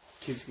that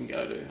kids can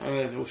go to. I know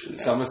there's Ocean.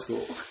 Summer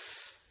school.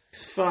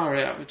 It's far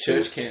out. With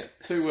Church camp.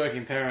 2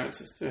 working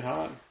parents, it's too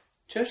hard.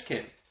 Church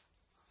camp.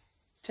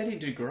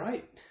 Teddy'd do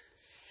great.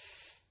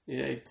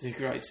 Yeah, he'd do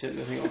great setting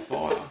the thing on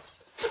fire.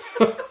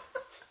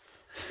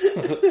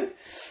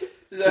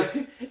 So,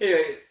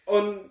 anyway,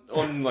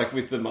 on like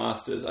with the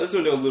Masters, I just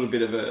want to do a little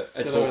bit of a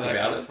talk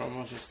about it. From.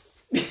 I was just...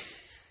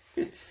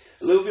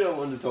 A little bit I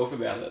wanted to talk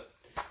about it.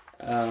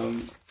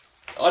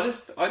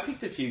 I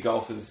picked a few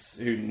golfers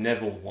who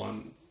never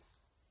won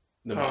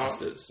the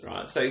Masters,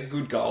 right? So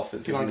good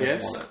golfers who never won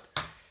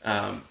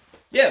it.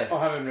 Yeah. I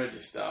haven't read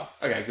your stuff.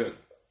 Okay, good.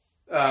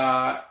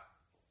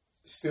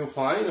 Still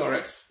playing or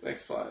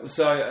ex-players?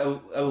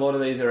 So a lot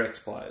of these are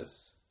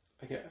ex-players.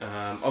 Okay.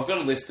 I've got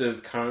a list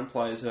of current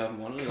players who haven't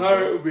won it.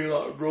 Current would be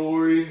like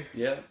Rory.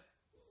 Yeah.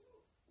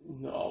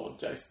 No,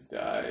 Jason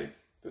Day.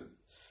 But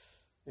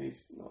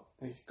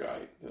he's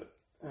great. But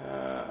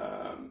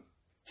I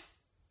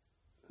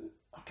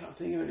can't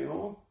think of any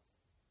more.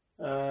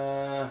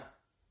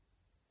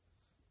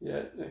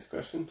 Yeah, next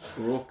question.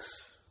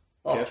 Brooks.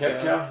 Oh,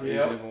 Koepka. He's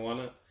Yeah. never won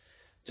it.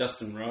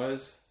 Justin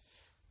Rose.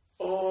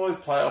 Oh, he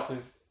played off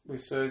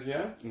with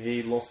Sergio.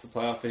 He lost the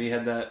playoff, and he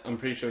had that. I'm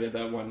pretty sure he had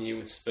that 1 year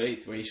with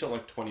Spieth where he shot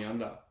like 20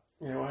 under.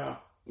 Yeah, wow.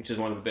 Which is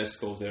one of the best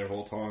scores there of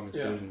all time, and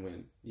still didn't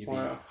win. You'd be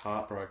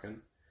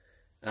heartbroken.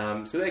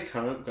 So they're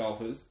current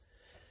golfers.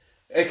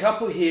 A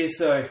couple here,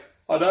 so...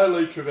 I know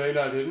Lee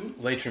Trevino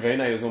didn't. Lee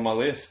Trevino was on my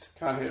list.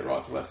 Can't hit it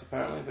right to left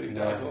apparently, but he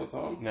does all the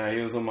time. No, he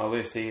was on my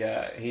list. He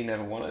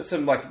never won it.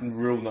 Some like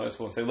real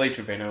noticeable. So Lee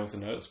Trevino was a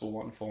noticeable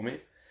one for me.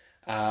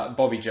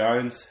 Bobby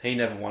Jones, he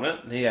never won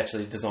it. He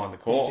actually designed the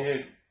course. He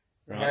did.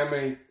 Right. How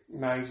many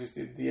majors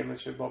did the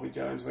amateur Bobby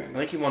Jones win? I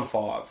think he won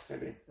 5.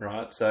 Maybe.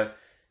 Right, so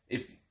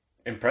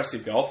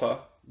impressive golfer.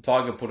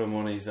 Tiger put him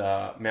on his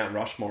Mount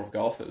Rushmore of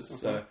golfers. Mm-hmm.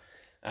 So,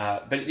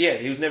 but yeah,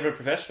 he was never a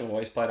professional.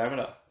 Always played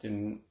amateur.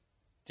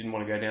 Didn't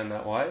want to go down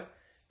that way.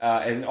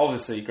 And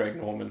obviously Greg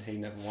Norman, he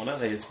never won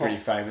it. He's a pretty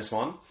famous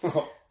one.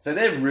 So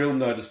they're real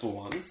noticeable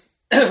ones.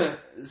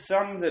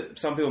 Some that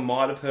some people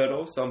might have heard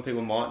of, some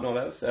people might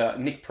not have.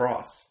 Nick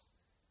Price.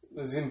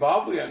 The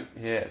Zimbabwean.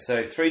 Yeah,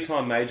 so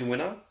 3-time major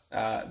winner.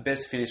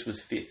 Best finish was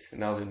 5th,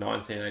 and that was in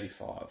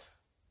 1985.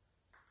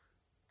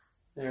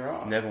 Yeah,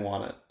 right. Never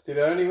won it. Did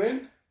Ernie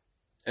win?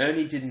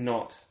 Ernie did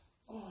not.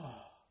 Oh.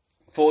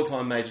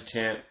 4-time major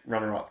champ,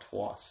 runner-up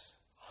twice.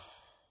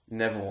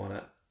 Never won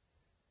it.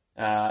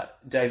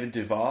 David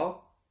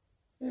Duval.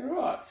 Yeah,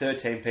 right.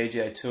 13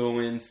 PGA Tour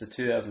wins, the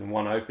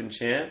 2001 Open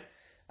champ.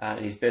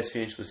 And his best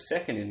finish was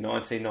 2nd in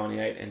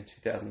 1998 and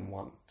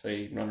 2001. So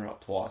he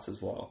runner-up twice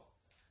as well.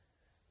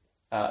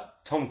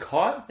 Tom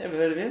Kite, ever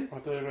heard of him? I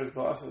do wear his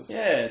glasses.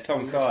 Yeah,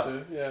 Tom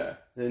Kite. Yeah.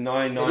 The He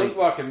 1990... looked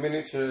like a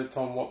miniature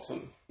Tom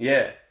Watson.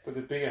 Yeah. With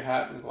a bigger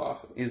hat and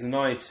glasses. He was the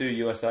 92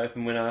 US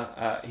Open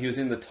winner. He was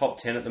in the top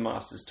 10 at the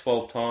Masters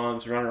 12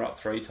 times, runner-up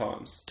 3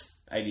 times.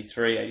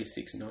 83,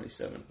 86 and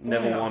 97.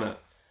 Never won it.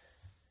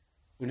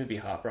 Wouldn't it be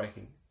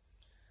heartbreaking?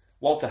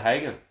 Walter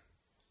Hagen.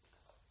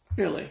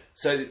 Really?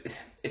 So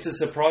it's a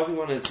surprising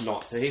one and it's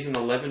not. So he's an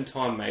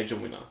 11-time major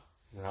winner,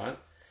 right?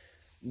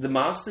 The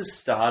Masters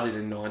started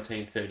in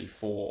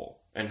 1934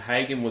 and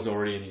Hagen was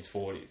already in his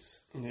 40s.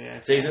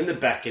 Yeah. So he's in the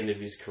back end of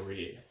his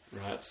career,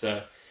 right?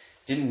 So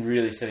didn't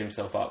really set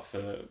himself up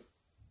for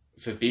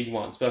big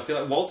ones. But I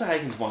feel like Walter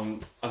Hagen's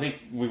one, I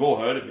think we've all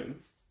heard of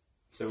him,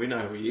 so we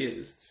know who he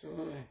is.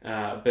 Absolutely.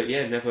 But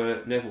yeah,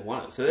 never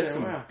won it. So there's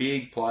some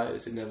big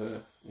players who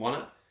never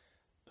won it.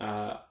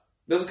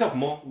 There's a couple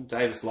more.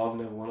 Davis Love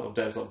never won it, or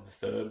Davis Love the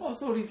third. I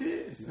thought he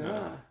did.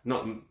 No.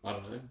 Not, I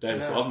don't know.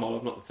 Davis Love might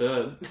have, not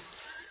the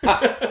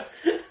third.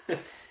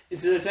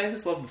 Is it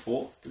Davis Love the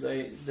fourth?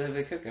 Did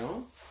they keep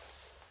going?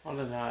 I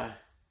don't know.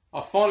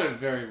 I find it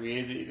very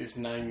weird that you just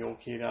name your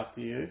kid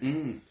after you.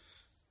 Mm.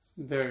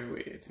 Very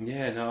weird.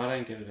 Yeah, no, I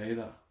don't get it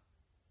either.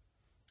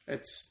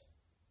 It's,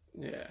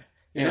 yeah.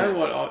 You know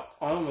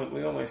what?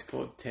 We almost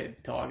called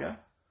Ted Tiger.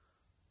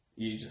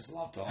 You just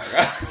love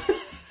Tiger.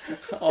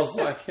 I was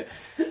like,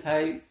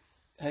 hey,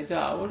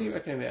 Dar, what do you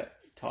reckon about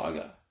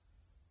Tiger?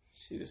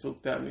 She just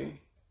looked at me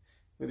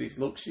with this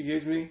look she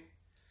gives me.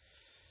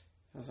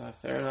 I was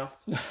like, fair enough.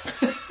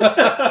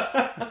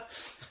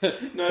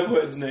 No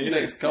words needed.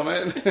 Next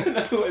comment.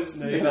 No words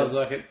needed. And I was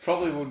like, it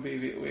probably would be a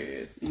bit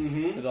weird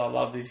that I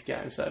love this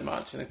game so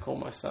much and I call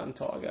my son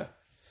Tiger.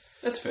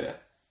 That's fair.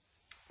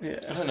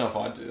 Yeah. I don't know if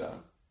I'd do that.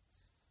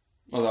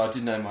 Although I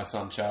did name my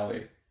son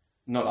Charlie.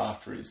 Not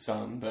after his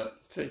son, but...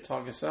 See,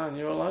 Tiger's son,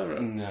 you're all over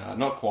it. No,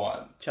 not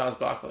quite. Charles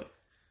Barkley.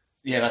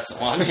 Yeah, that's the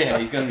one. Yeah,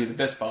 he's going to be the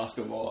best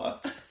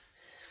basketballer.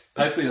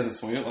 Hopefully he doesn't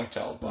swing it like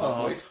Charles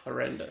Barkley. Oh, it's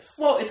horrendous.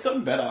 Well, it's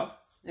gotten better.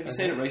 Have you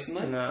seen it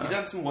recently? No. He's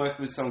done some work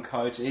with some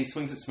coach and he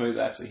swings it smooth,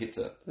 actually hits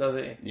it. Does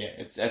he? Yeah,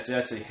 it's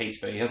actually heat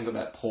speed. He hasn't got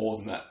that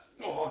pause and that,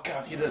 I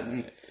can't hit it.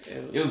 And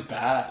it was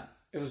bad.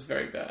 It was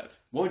very bad.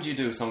 What would you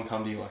do if someone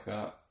come to you like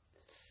that?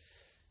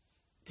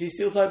 Do you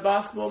still play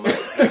basketball, mate?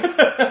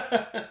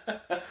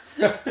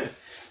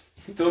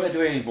 Thought about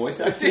doing any voice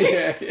acting?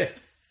 Yeah.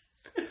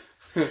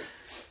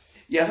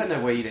 Yeah, I don't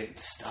know where you'd even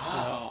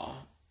start. Oh.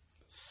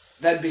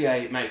 That'd be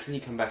mate, can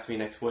you come back to me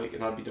next week?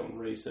 And I'd be doing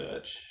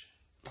research.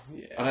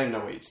 Yeah. I don't even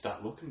know where you'd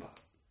start looking, but...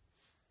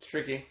 It's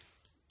tricky.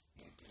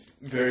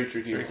 Very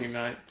tricky. Tricky,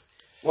 mate.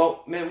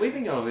 Well, man, we've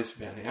been going on this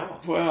for about an hour.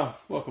 Wow,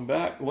 welcome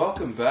back.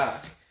 Welcome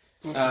back.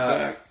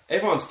 Back.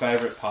 Everyone's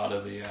favourite part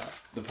of the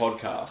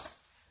podcast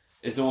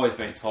has always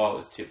been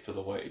Tyler's tip for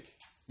the week.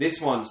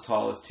 This one's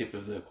Tyler's tip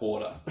of the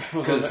quarter.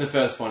 Because it's the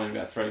first one in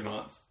about 3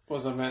 months.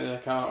 Was I meant to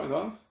come up with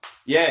one?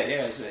 Yeah.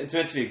 It's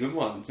meant to be a good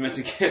one. It's meant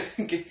to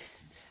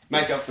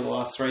make up for the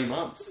last 3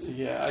 months.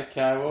 Yeah,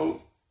 okay,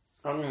 well,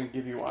 I'm going to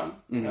give you one.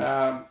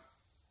 Mm-hmm.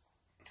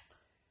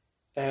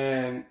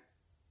 And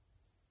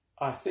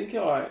I think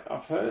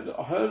I've heard it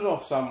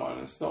off someone.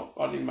 It's not,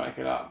 I didn't make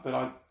it up, but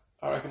I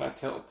reckon I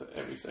tell it to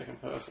every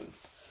second person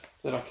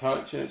that I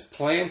coach, and it's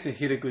plan to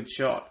hit a good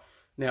shot.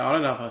 Now, I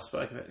don't know if I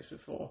spoke about this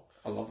before.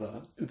 I love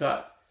that.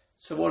 But,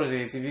 so what it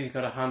is, if you've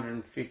got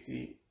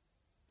 150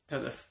 to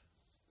the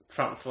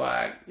front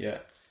flag, yeah,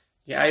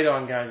 your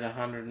 8-iron goes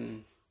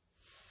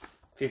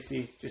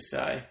 150, just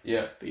say.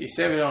 Yeah. But your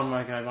 7-iron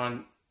might go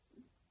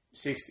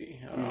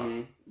 160,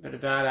 alright? But a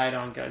bad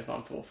 8-iron goes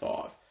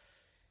 145.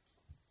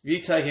 If you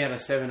take out a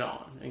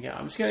 7-iron and go,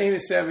 I'm just going to hit a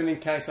 7 in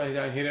case I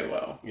don't hit it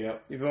well,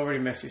 you've already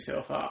messed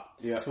yourself up.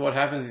 Yep. So what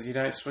happens is you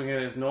don't swing it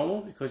as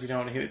normal because you don't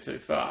want to hit it too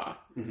far.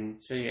 Mm-hmm.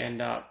 So you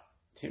end up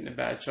hitting a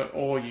bad shot,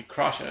 or you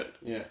crush it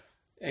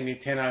and you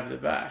 10 over the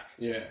back.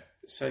 Yeah.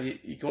 So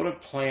you got to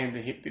plan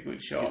to hit the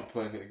good shot.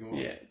 Plan to hit the good one.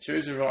 Yeah.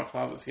 Choose the right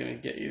club that's going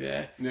to get you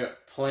there. Yeah.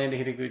 Plan to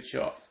hit a good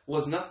shot. Well,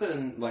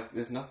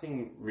 there's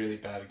nothing really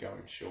bad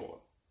going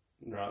short.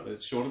 Right, the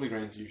short of the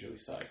green's usually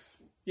safe.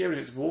 Yeah, but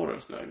it's water,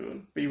 it's no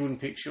good. But you wouldn't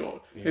pick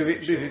short. Yeah,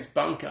 If it's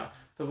bunker.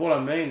 But what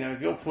I mean, though,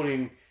 if you're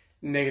putting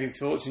negative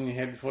thoughts in your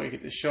head before you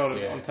hit the shot,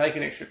 I'm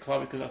taking extra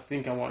club because I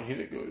think I won't hit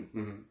it good,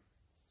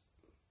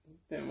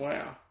 then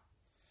wow.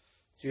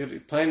 So you got to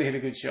plan to hit a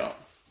good shot.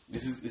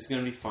 This is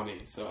going to be funny.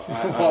 So I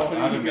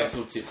have a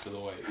mental tip for the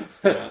week.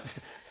 Right?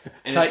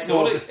 And Take it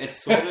sort of hit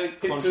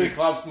 2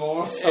 clubs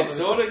more. It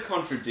sort of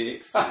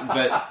contradicts,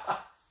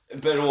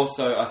 but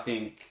also I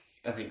think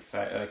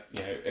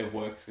it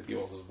works with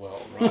yours as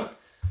well, right?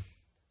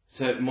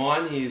 So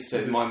mine is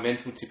my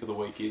mental tip of the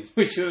week is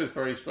we should have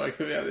probably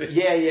spoken about this.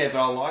 Yeah, but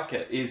I like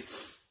it.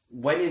 Is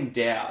when in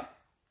doubt,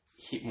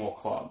 hit more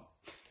club.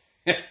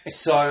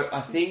 So I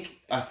think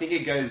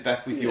it goes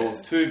back with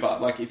yours too.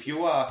 But like if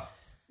you are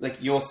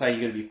you're saying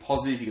you're going to be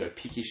positive, you've got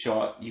to pick your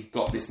shot, you've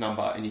got this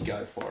number and you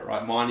go for it,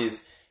 right? Mine is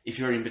if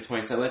you're in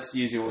between. So let's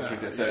use yours for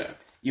example. So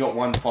you got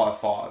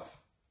 155,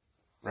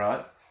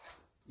 right?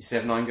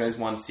 Your 7-iron goes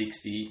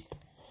 160,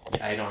 your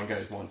 8-iron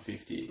goes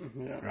 150,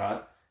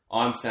 right?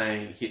 I'm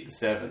saying hit the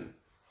 7,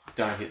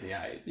 don't hit the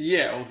 8.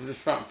 Yeah, well, because it's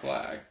front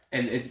flag.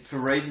 And it, for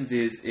reasons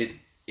is it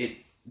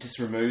just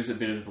removes a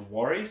bit of the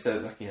worry,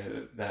 so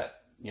that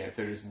if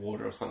there is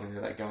water or something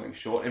that going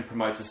short, and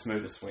promotes a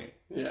smoother swing.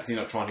 Yeah. Because you're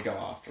not trying to go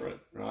after it,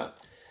 right?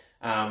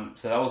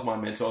 So that was my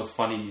mentor. It was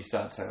funny you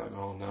started saying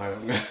oh no,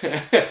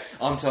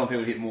 I'm telling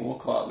people to hit more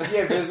club.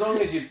 Yeah, but as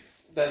long as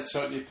that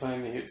shot you're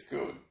playing the hit's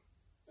good.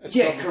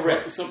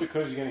 Correct. It's not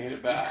because you're going to hit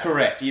it back.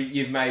 Correct.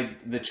 You've made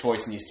the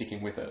choice and you're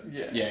sticking with it.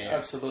 Yeah.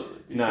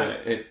 Absolutely.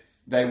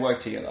 They work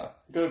together.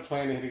 You've got a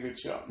plan to hit a good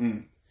shot.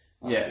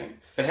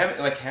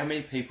 But how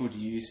many people do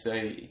you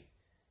see?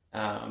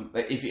 Even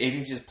if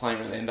you're just playing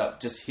around, end up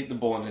just hit the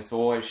ball and it's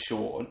always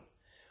short,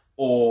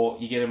 or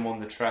you get them on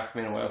the track,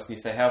 man, or else, and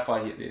you say, "How far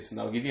you hit this?" and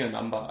they'll give you a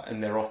number,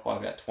 and they're off by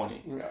about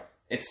 20. Yeah.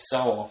 It's so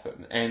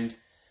often, and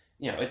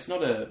it's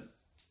not a.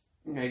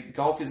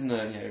 Golf isn't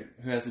a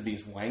who has the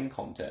biggest wang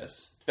contest.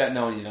 It's about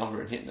knowing your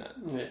number and hitting it.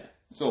 Yeah,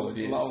 that's all it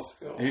is. Low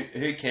skill.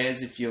 Who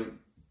cares if your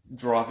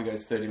driver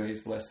goes 30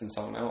 metres less than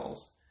someone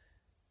else?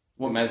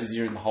 What matters is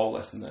you're in the hole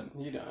less than them.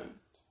 You don't.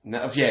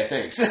 No, yeah,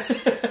 thanks.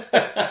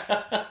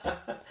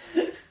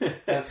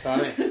 That's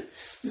funny.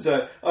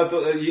 So I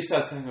thought that you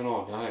started saying,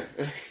 "Oh no,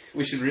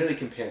 we should really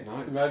compare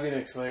notes." Maybe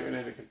next week we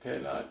need to compare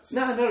notes.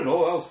 No, not at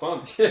all. That was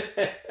fun.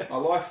 I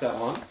liked that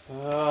one.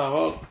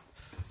 Well,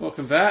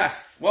 welcome back.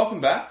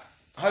 Welcome back.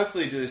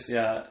 Hopefully, do this,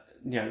 a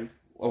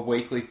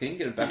weekly thing.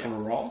 Get it back on a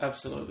roll.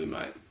 Absolutely,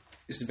 mate.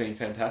 This has been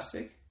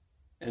fantastic,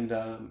 and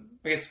I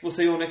guess we'll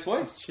see you all next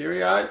week.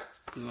 Cheerio.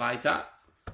 Later.